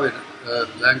private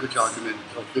language argument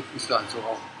of Wittgenstein's so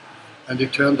on. And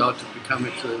it turned out to become a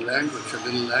language, a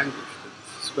little language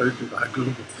that's spoken by a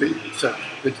group of people. So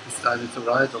Wittgenstein is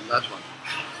right on that one.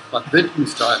 But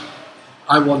Wittgenstein,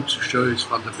 I want to show, is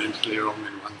fundamentally wrong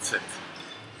in one sense.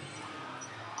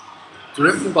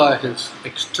 Driven by his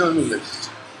externalist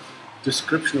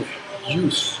description of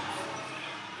use,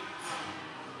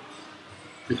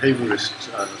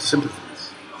 behaviorist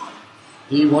sympathies,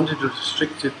 he wanted to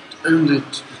restrict it only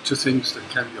to things that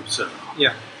can be observed.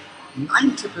 Yeah.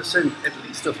 90% at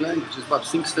least of language is about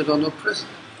things that are not present.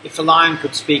 If a lion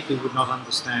could speak, we would not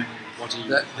understand what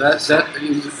he...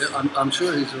 I'm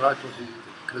sure he's right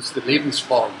because the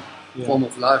Lebensform, form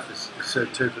of life is so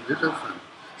totally different.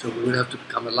 So we would have to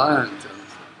become a lion.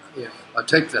 I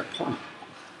take that point.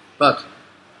 But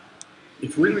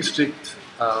if we restrict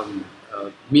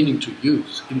meaning to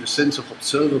use in the sense of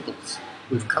observables,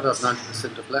 we've cut out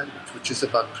 90% of language, which is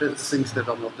about things that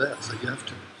are not there. So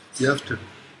you have to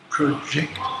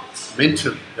project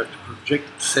mentally, you have to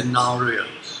project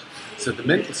scenarios. So the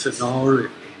mental scenario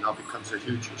now becomes a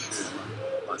huge issue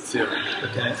in my theory.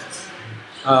 Okay.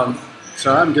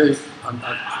 So I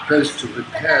propose to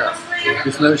repair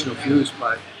this notion of use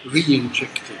by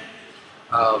re-injecting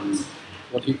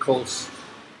what he calls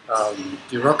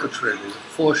derogatorily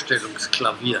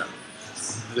Vorstellungsklavier,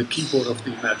 the keyboard of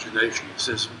the imagination. He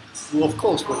says, well, of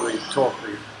course, when we talk,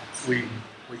 we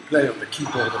play on the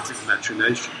keyboard of the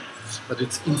imagination, but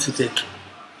it's incidental.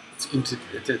 It's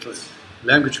incidental.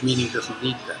 Language meaning doesn't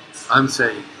need that. I'm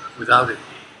saying Without it,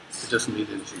 it doesn't mean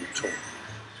anything at all.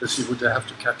 Because you would have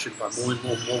to catch it by more and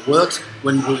more words.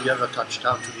 When will you ever touch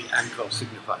down to the anchor of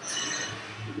signifiers?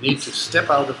 You need to step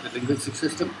out of the linguistic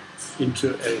system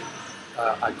into a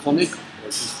iconic,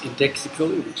 which is indexical,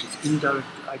 which is indirect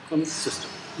iconic system.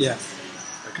 Yeah.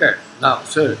 Okay, now,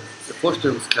 so the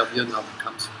Vorstellungsklavier now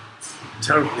becomes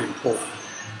terribly important.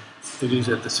 It is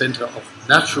at the center of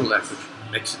natural language,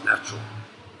 makes it natural.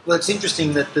 Well, it's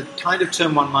interesting that the kind of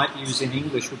term one might use in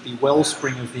English would be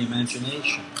wellspring of the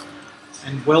imagination.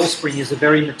 And wellspring is a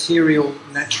very material,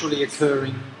 naturally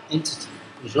occurring entity.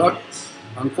 That's right.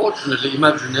 Unfortunately,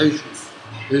 imagination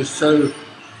is so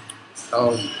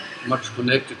much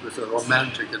connected with a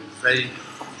romantic and vague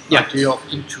idea of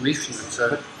intuition and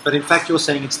so. But in fact, you're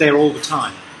saying it's there all the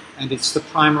time, and it's the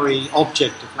primary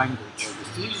object of language. Well, the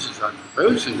thesis I'm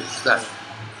proposing is that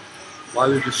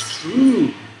while it is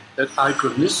true that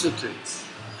iconicity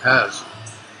has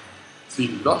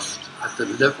been lost at the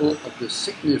level of the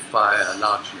signifier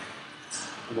largely,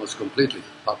 almost completely,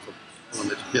 apart from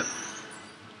phonetic here,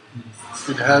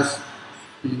 it has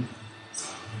been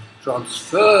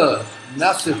transferred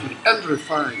massively and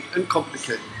refined and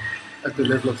complicated at the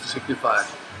level of the signifier.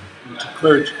 And to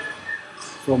quote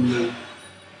from the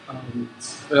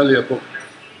earlier book,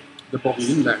 The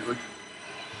Bobbyine Language,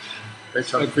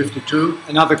 page 152.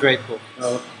 Another great book.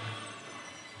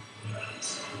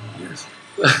 Yes.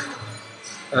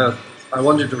 I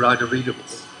wanted to write a readable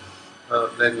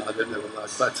book. Then I don't know whether I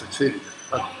quite succeeded.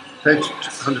 But page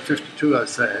 152 I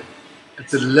say, at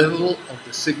the level of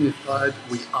the signified,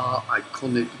 we are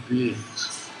iconic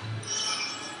beings.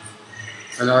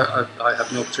 And I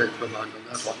have not changed my mind on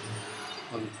that one,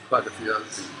 on quite a few other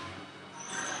things.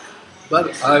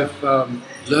 But I've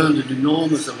learned an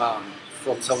enormous amount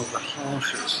from some of the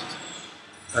harshest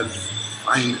and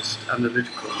finest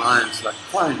analytical minds, like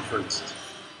Quine, for instance.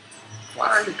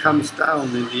 Quine comes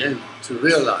down in the end to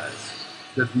realize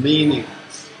that meaning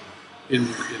in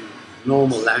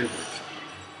normal language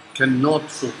cannot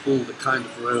fulfill the kind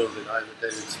of role that either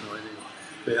Davidson or any of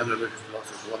the analytical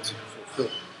philosopher wants it to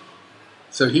fulfill.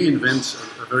 So he invents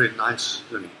a very nice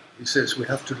thing. He says we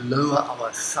have to lower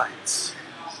our sights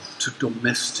to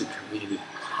domestic meaning.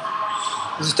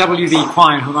 This is W.V.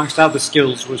 Quine, who amongst other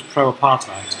skills was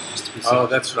pro-apartheid. Oh,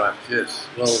 that's right, yes.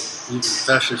 Well, even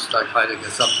fascists like Heidegger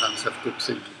sometimes have good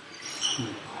thinking.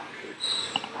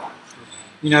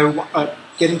 You know,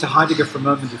 getting to Heidegger for a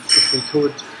moment, if we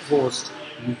could, Horst.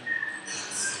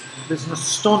 There's an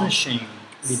astonishingly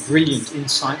brilliant,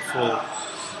 insightful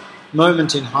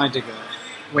moment in Heidegger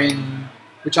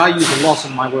which I use a lot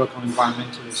in my work on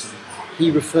environmentalism.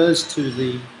 He refers to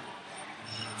the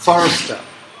forester,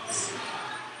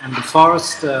 and the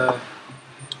forester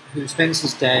who spends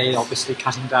his day obviously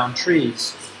cutting down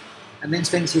trees, and then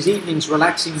spends his evenings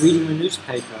relaxing reading the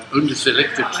newspaper. Only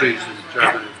selected trees in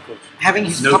Germany, of course. Having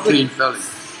his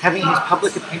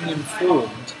public opinion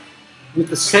formed with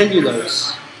the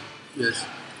cellulose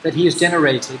that he has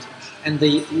generated, and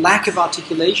the lack of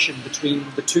articulation between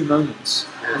the two moments,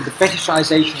 and the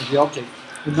fetishization of the object.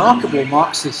 Remarkable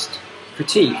Marxist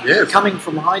critique coming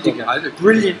from Heidegger.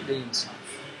 Brilliantly insightful.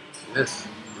 Yes,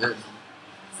 yes.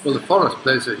 Well, the forest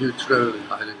plays a huge role in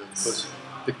Heidegger, of course.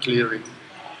 The clearing.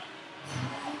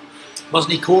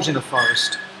 Wasn't he caught in a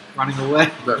forest, running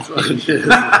away? That's right,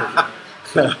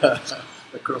 yes.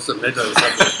 Across a meadow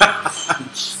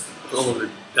somewhere.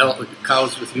 Probably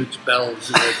cows with huge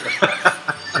bells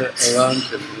around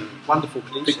him. Wonderful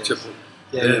cliche. Picture.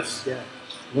 Yes. Yeah.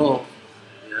 Well,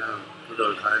 yeah, good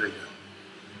old Heidegger.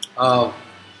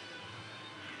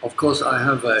 Of course, I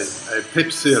have a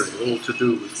pet theory all to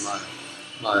do with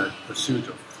my pursuit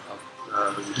of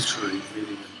literary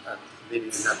meaning in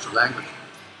natural language.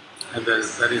 And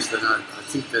that is that I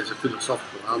think there's a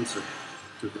philosophical answer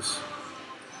to this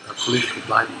political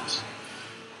blindness.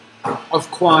 Of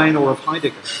Quine or of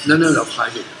Heidegger? No, of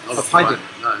Heidegger. Not of Heidegger.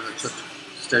 No, just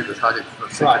stayed with Heidegger for a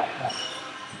second. Right.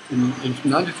 In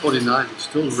 1949, he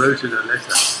still wrote in a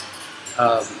letter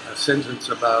a sentence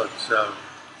about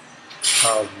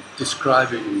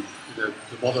describing the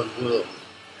modern world,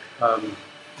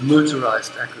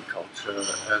 motorized agriculture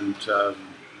and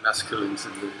masculines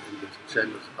in the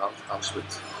chambers of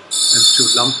Auschwitz, and to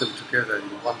lump them together in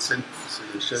one sentence,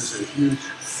 and it shows a huge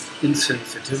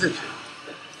insensitivity.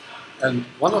 And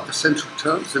one of the central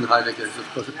terms in Heidegger is, of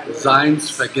course,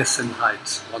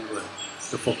 Seinsvergessenheit, one word,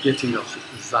 the forgetting of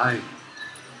sein.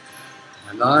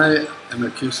 And I am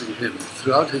accusing him,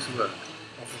 throughout his work,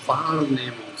 of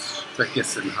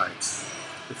Wahrnehmungsvergessenheit,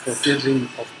 the forgetting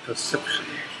of perception.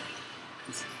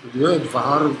 The word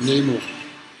Wahrnehmung,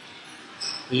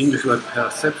 the English word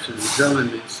perception, in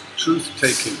German means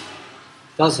truth-taking.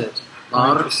 Does it?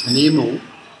 Var Interesting. nemo,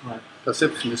 Right.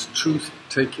 perception is truth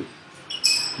taking.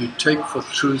 You take for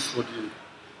truth what you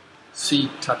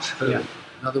see, touch, heard, Yeah.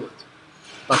 in other words.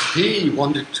 But he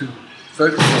wanted to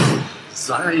focus on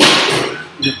Sein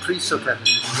in a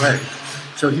pre-Socratic way.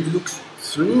 So he looks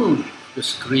through the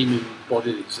screaming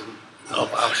bodies of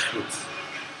Auschwitz.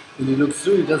 When he looks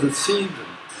through, he doesn't see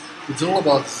them. It's all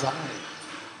about Sein,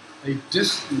 a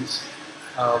distant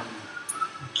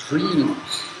dream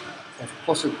of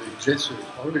possibly Jesuit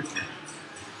origin,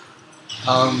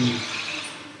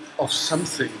 of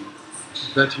something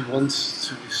that he wants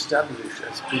to establish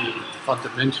as being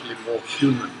fundamentally more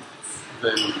human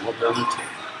than modernity.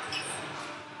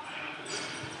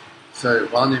 So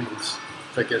Wahrnehmungs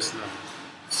vergessen,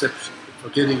 perception,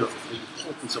 forgetting of the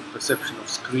importance of perception of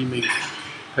screaming,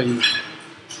 pain,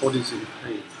 bodies in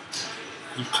pain.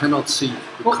 He cannot see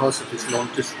because of his long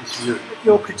distance view.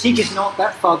 Your critique is not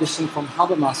that far distant from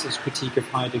Habermas's critique of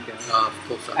Heidegger. Of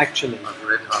course, Actually. I've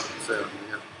read Habermas, so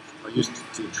yeah. I used to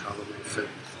teach Habermas, so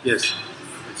yes,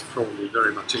 it's probably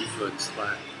very much influenced by.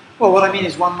 Well, what I mean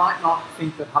is one might not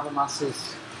think that Habermas's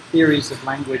theories of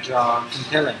language are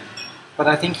compelling, but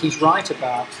I think he's right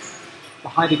about the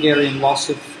Heideggerian loss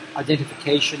of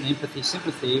identification, empathy,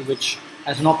 sympathy, which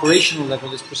at an operational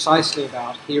level is precisely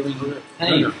about hearing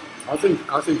pain. No. I think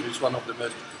he's one of the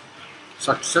most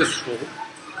successful,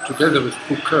 together with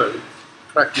Foucault,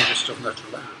 pragmatist of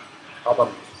natural language.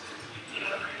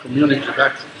 Habermas. Communicative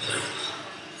action.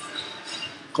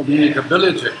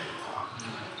 Communicability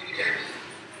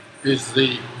is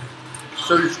the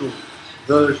social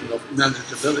version of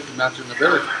imaginability,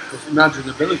 because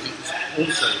imaginability is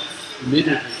also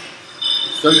immediately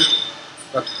social,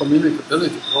 but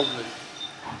communicability probably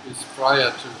is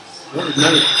prior to. Well,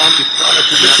 no, it can't be prior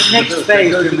to It's the next imaginability. phase They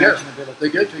of go imaginability. They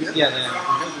go together. Yeah, they are.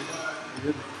 They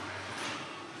go together.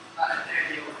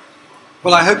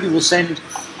 Well, I hope you will send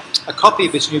a copy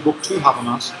of this new book to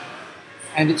Habermas,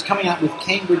 and it's coming out with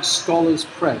Cambridge Scholars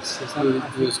Press. Is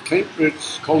that There's Cambridge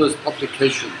Scholars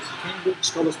Publications. Cambridge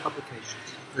Scholars Publications?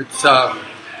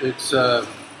 It's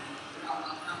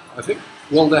I think,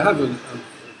 well, they have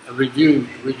a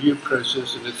review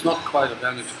process, and it's not quite a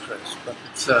vanity press, but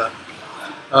it's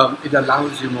it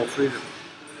allows you more freedom.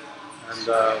 And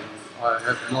I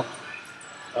have not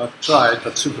tried,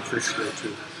 but superficially,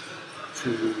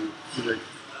 to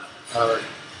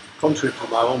contrary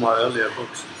to all my earlier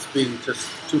books, it's been just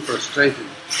too frustrating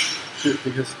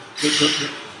because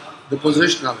the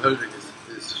position I'm holding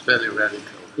is fairly radical.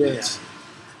 Yeah. It's,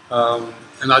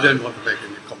 and I don't want to make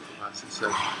any compromises.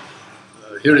 So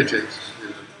here it is. You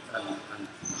know, and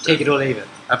Take it or leave it.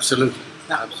 absolutely.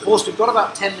 Now, absolutely. Horst, we've got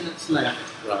about 10 minutes left.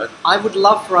 Right. I would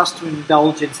love for us to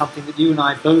indulge in something that you and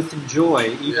I both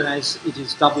enjoy, even Yeah. as it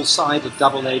is double-sided,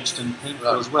 double-edged and painful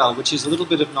Right. as well, which is a little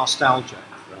bit of nostalgia.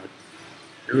 Right.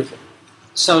 Beautiful.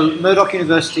 So, Murdoch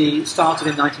University started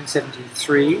in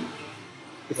 1973,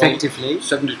 effectively, Well,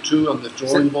 72 on the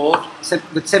drawing board.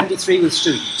 but 73 with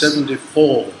students.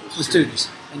 74 With students.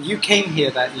 And you came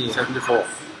here that year. 74.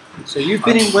 So you've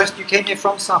been in West, you came here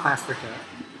from South Africa.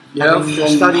 Yeah, having from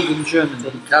studied in Germany.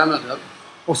 From Canada.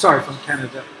 Oh, sorry, from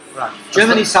Canada. Right.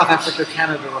 Germany, South Africa,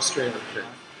 Canada, Australia. Okay.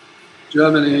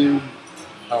 Germany,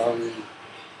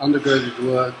 undergraduate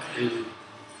work in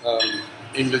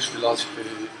English, philosophy,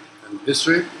 and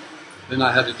history. Then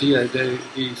I had a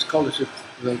D scholarship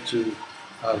to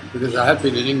because I had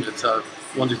been in England, so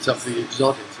I wanted something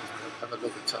exotic. So have a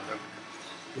look at South Africa.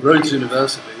 Rhodes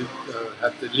University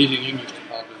had the leading English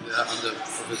department there under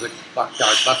Professor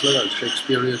Guy Butler, a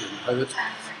Shakespearean and poet,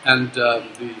 and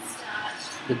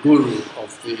the guru of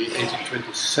the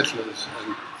 1820s settlers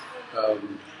and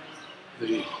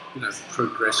the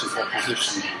progressive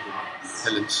opposition,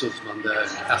 Helen Suzman there,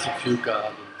 and Arthur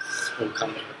Fugard, and all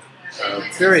kind of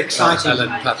Very exciting Alan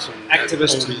Patton,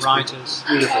 activists all and these writers.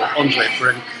 people, beautiful, Andre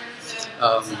Brink,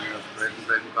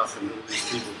 Redenbach, and all these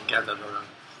people gathered around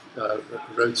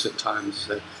Rhodes at times.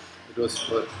 So it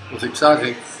was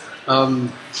exciting.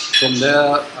 From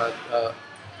there,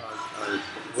 I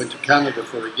went to Canada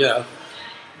for a year.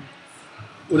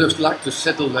 Would have liked to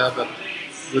settle there, but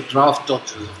the draft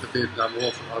dodgers of the Vietnam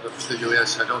War from out of the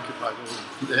US had occupied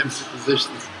all the empty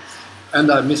positions, and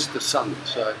I missed the sun.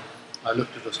 So I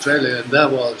looked at Australia, and there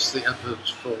was the advert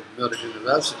for Murdoch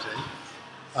University,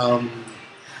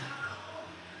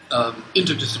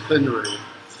 interdisciplinary.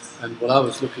 And what I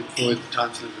was looking for in the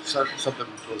times of the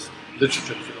supplement was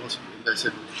literature and philosophy. And they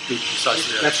said, do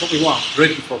precisely That's what we want.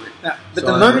 written for me. Now, but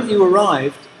So the moment you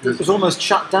arrived, it was almost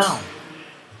shut down.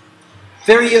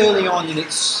 Very early on in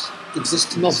its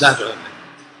existence. Not that early.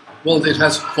 Well, it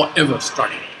has forever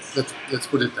struggled. Let's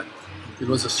put it that way. It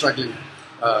was a struggling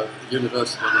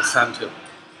university on the Sandhill.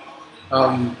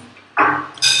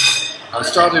 I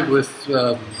started with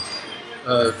 2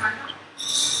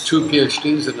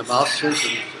 PhDs and a master's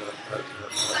and a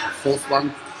fourth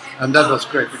one, and that was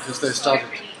great because they started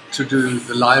to do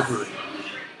the library.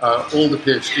 All the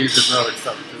PhDs at Merrick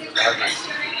started to do the library.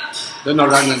 Then I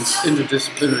ran an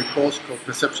interdisciplinary course called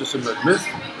Perception, Symbol and Myth,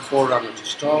 the forerunner to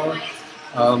Star,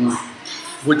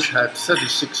 which had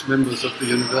 36 members of the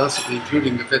university,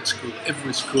 including the vet school.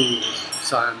 Every school was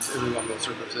science, everyone was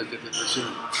represented. It was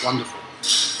wonderful.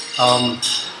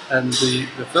 And the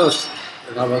first,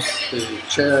 and I was the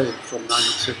chair from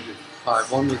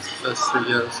 1975 onwards, the first 3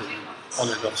 years, and on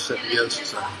and off 7 years or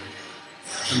so.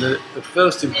 And the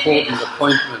first important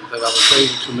appointment that I was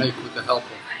able to make with the help of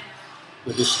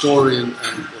the historian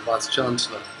and the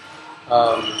vice-chancellor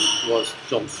was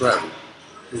John Frow,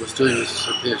 who was doing this as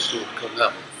a PhD at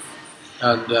Cornell.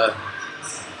 And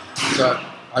so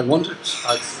I'd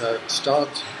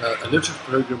start a literature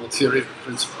program on theoretical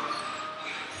principles,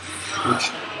 which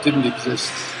didn't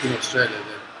exist in Australia.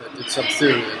 They did some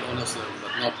theory at honours level,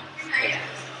 but not.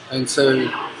 And so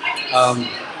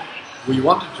we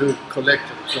wanted to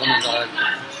collect, and John and I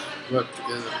worked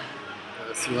together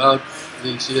throughout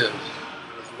these years.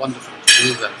 It was wonderful to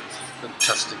do that. It's a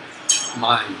fantastic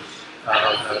mind,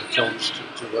 John's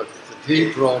to work with. And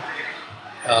he brought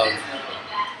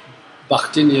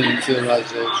Bakhtinian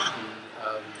theorization,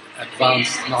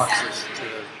 advanced Marxist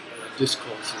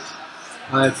discourses.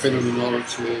 I had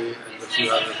phenomenology and a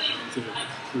few other things.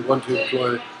 We want to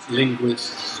employ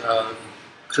linguists,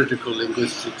 critical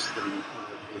linguistics.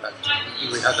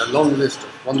 We had a long list of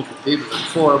wonderful people, and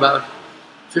for about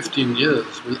 15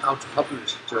 years we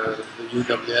out-published the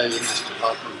UWA in this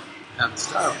department, hands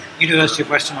down. University of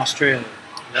Western Australia.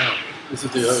 Yeah, this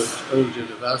is the old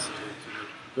university,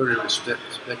 very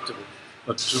respectable.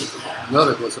 But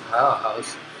Murdoch was a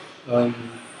powerhouse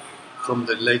from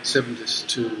the late 70s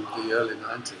to the early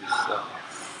 90s.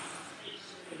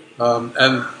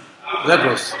 And that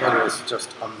was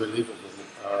just unbelievable,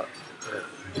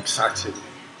 exciting.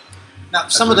 Now,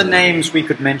 some of the names we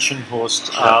could mention,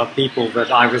 Horst, are people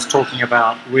that I was talking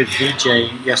about with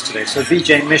Vijay yesterday. So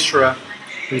Vijay Mishra,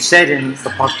 who said in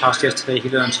the podcast yesterday he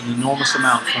learned an enormous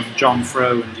amount from John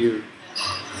Frow and you.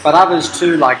 But others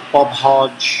too, like Bob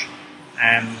Hodge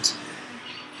and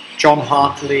John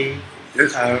Hartley,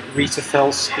 yes. Rita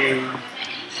Felsky,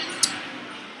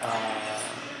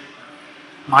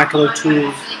 Michael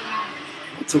O'Toole.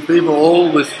 Lots of people, all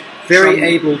with very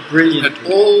able, brilliant,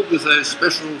 and all with a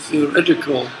special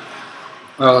theoretical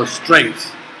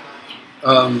strength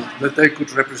that they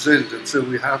could represent. And so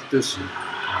we have this,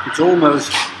 it's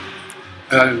almost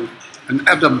an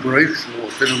adumbration or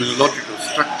phenomenological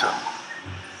structure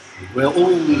where all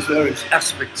these various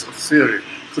aspects of theory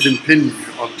could impinge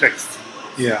on text.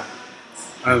 Yeah.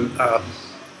 And a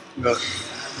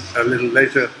little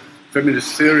later,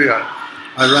 feminist theory,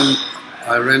 I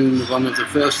ran one of the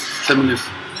first feminist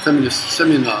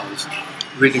seminars,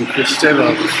 reading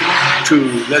Kristeva with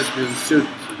 2 lesbian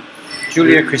students.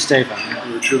 Julia Kristeva.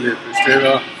 Julia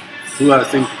Kristeva, who I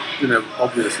think,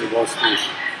 obviously was the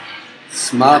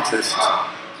smartest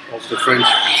of the French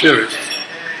theorists,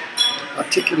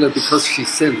 particularly because she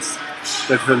sensed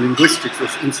that her linguistics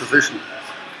was insufficient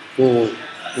for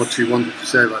what she wanted to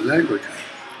say about language.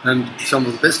 And some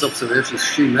of the best observations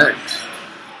she makes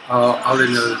are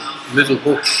in a little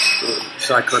book,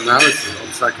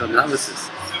 psychoanalysis,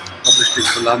 published in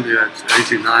Columbia at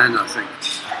 89, I think.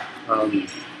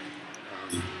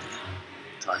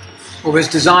 Title. Well, there's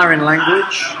Desire in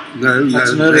Language. No,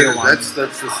 that's an earlier one. That's the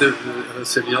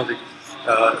semiotic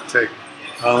take.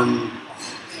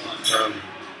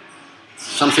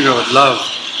 Something I would love.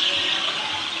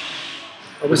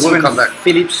 It was when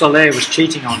Philippe Solé was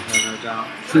cheating on her, no doubt.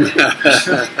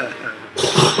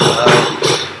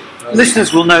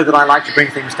 Listeners will know that I like to bring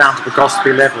things down to the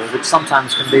gossipy level, which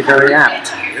sometimes can be very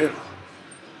apt. Yeah,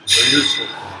 very useful.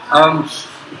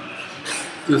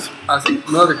 I think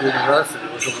Murdoch University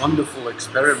was a wonderful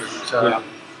experiment,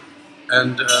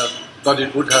 but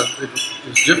it was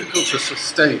difficult to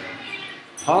sustain,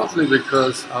 partly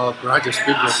because our brightest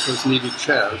people, of course, needed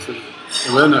chairs, and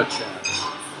there were no chairs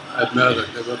at Murdoch,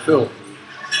 they were filled.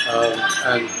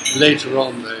 And later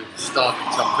on they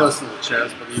started some personal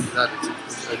chairs, but even that it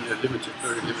was only a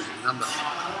very limited number.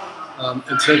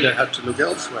 And so they had to look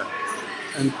elsewhere.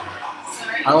 And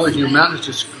our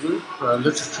humanities group,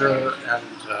 literature and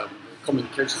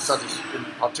communication studies in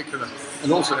particular,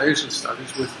 and also Asian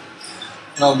studies, we've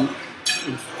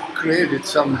created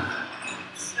some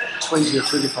 20 or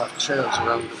 25 chairs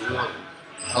around the world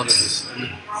out of this. And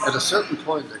at a certain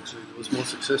point, actually, it was more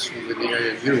successful than the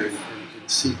ANU in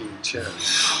seating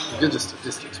chairs. We did the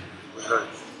statistics. We were very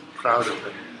proud of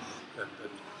that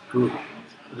group.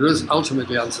 It was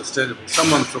ultimately unsustainable.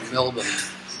 Someone from Melbourne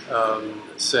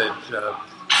said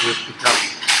we've become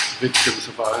victims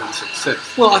of our own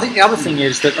success. Well, I think the other thing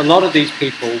is that a lot of these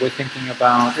people were thinking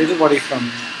about everybody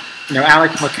from,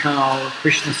 Alec Macau,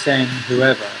 Krishna Sen,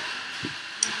 whoever,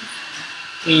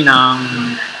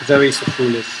 Inang, Zoe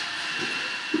Safoulis.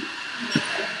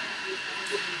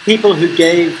 People who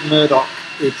gave Murdoch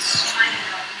its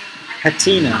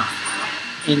patina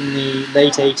in the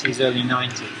late 80s, early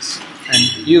 90s.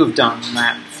 And you have done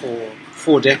that for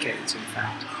 4 decades, in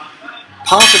fact.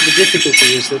 Part of the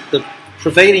difficulty is that the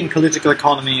prevailing political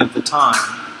economy of the time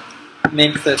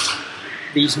meant that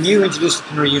these new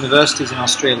interdisciplinary universities in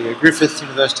Australia, Griffith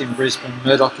University in Brisbane,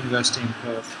 Murdoch University in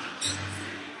Perth,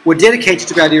 were dedicated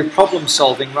to the idea of problem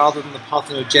solving rather than the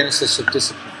parthenogenesis of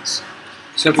disciplines.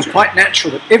 So it was quite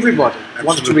natural that everybody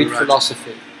wanted to read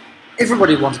philosophy,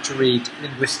 everybody wanted to read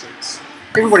linguistics,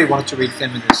 everybody wanted to read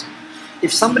feminism.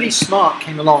 If somebody smart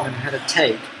came along and had a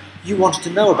take, you wanted to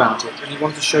know about it and you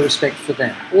wanted to show respect for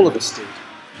them. All of us did.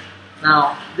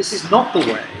 Now, this is not the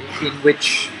way in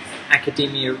which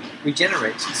academia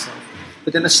regenerates itself.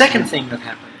 But then the second thing that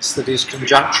happens that is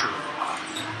conjunctural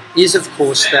is, of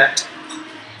course, that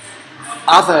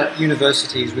other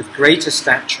universities with greater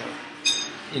stature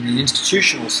in an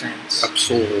institutional sense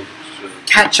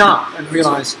catch up and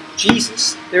realize,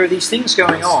 Jesus, there are these things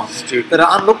going on that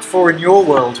are unlooked for in your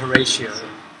world, Horatio,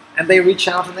 and they reach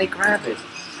out and they grab it.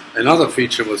 Another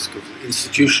feature was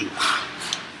institutional.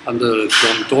 Under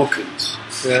John Dawkins,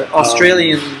 the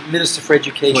Australian Minister for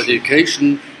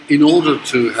Education. In order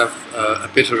to have a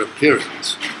better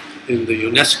appearance in the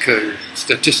UNESCO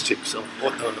statistics of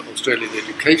Australian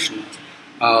education,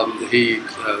 he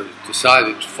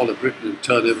decided to follow Britain and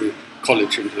turn every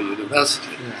college into a university.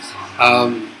 Yes.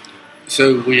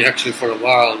 So we actually, for a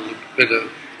while, looked better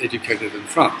educated than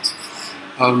France.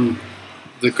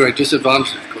 The great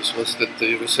disadvantage, of course, was that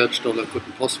the research dollar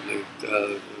couldn't possibly...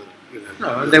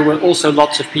 No, and there were also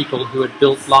lots of people who had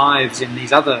built lives in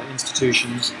these other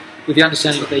institutions with the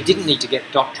understanding that they didn't need to get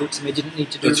doctorates and they didn't need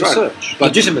to do research. Right. But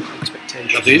legitimate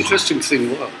expectations. But the interesting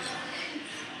thing was,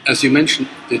 as you mentioned,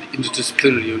 the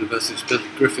interdisciplinary universities, both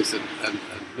Griffith and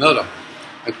Murdoch,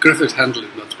 and Griffith handled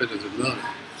it much better than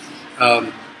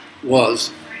Murdoch,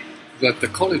 was that the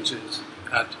colleges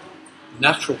had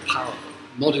natural power,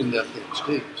 not in their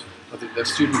PhDs, but in their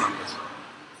student numbers.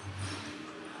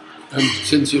 And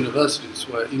since universities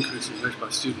were increasingly measured by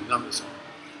student numbers,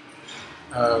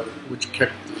 which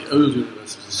kept the old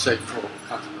universities safe for all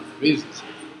kinds of other reasons,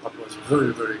 but was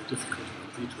very, very difficult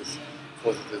to compete with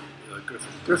for the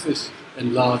Griffith. Griffith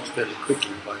enlarged very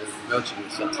quickly by merging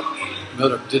with something.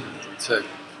 Murdoch didn't, and so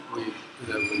we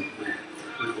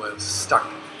were stuck.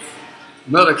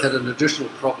 Murdoch had an additional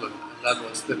problem, and that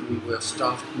was that we were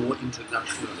staffed more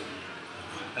internationally,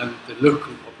 and the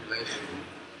local population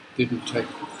didn't take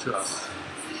to us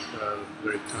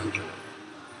very kindly.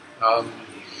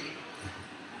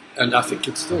 And I think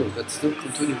that still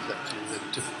continues actually the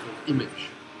difficult image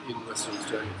in Western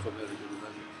Australia for Melbourne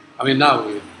University. I mean, now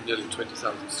we're nearly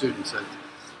 20,000 students, and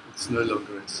it's no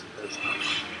longer as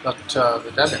much. But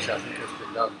the damage, I think, has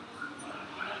been done.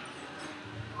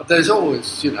 But there's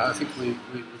always, I think we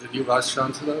with the new Vice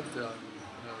Chancellor,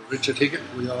 Richard Higgett,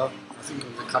 we are, I think,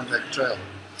 on the comeback trail.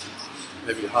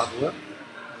 Maybe hard work.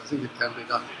 I think it can be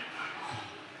done.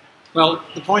 Well,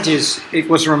 the point is, it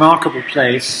was a remarkable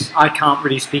place. I can't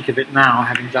really speak of it now,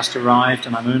 having just arrived,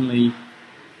 and I'm only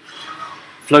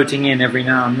floating in every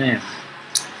now and then.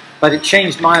 But it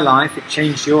changed my life, it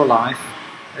changed your life.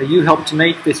 You helped to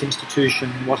make this institution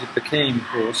what it became,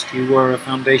 Horst. You were a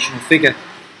foundational figure.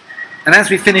 And as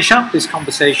we finish up this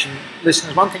conversation,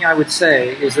 listeners, one thing I would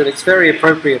say is that it's very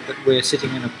appropriate that we're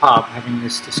sitting in a pub having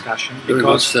this discussion. Very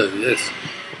much so, yes.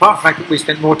 Apart from the fact that we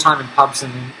spent more time in pubs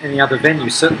than in any other venue,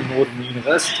 certainly more than the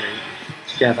university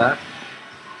together,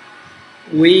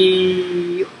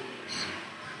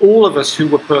 all of us who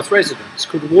were Perth residents,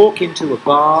 could walk into a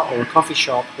bar or a coffee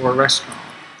shop or a restaurant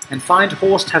and find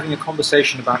Horst having a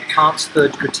conversation about Kant's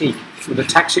third critique with a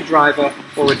taxi driver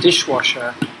or a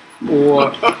dishwasher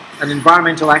or an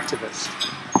environmental activist.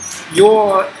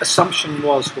 Your assumption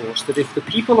was, Horst, that if the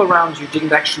people around you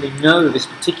didn't actually know this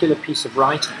particular piece of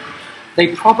writing,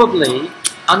 they probably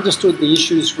understood the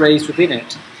issues raised within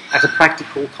it at a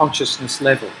practical consciousness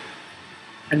level.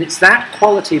 And it's that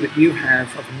quality that you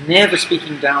have of never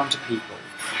speaking down to people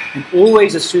and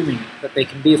always assuming that they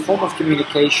can be a form of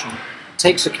communication that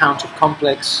takes account of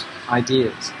complex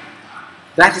ideas.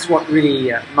 That is what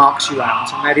really marks you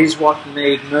out, and that is what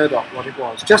made Murdoch what it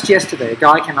was. Just yesterday, a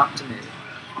guy came up to me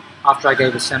after I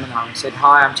gave a seminar and said,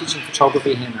 "Hi, I'm teaching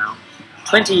photography here now.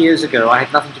 20 years ago, I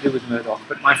had nothing to do with Murdoch,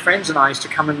 but my friends and I used to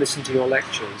come and listen to your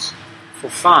lectures for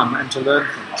fun and to learn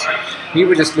things. We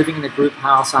were just living in a group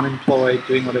house, unemployed,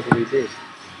 doing whatever we did."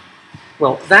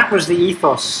 Well, that was the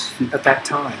ethos at that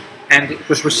time, and it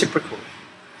was reciprocal,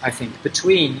 I think,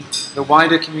 between the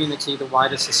wider community, the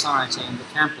wider society, and the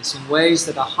campus in ways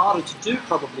that are harder to do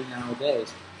probably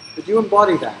nowadays. But you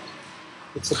embody that.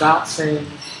 It's about saying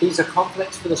these are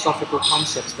complex philosophical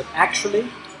concepts, but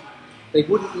actually they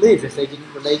wouldn't live if they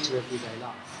didn't relate to everyday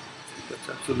life. That's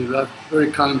absolutely right. Very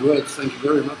kind words. Thank you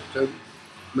very much, Toby.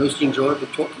 Most enjoyable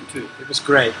talking to you. It was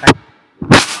great. Thank you.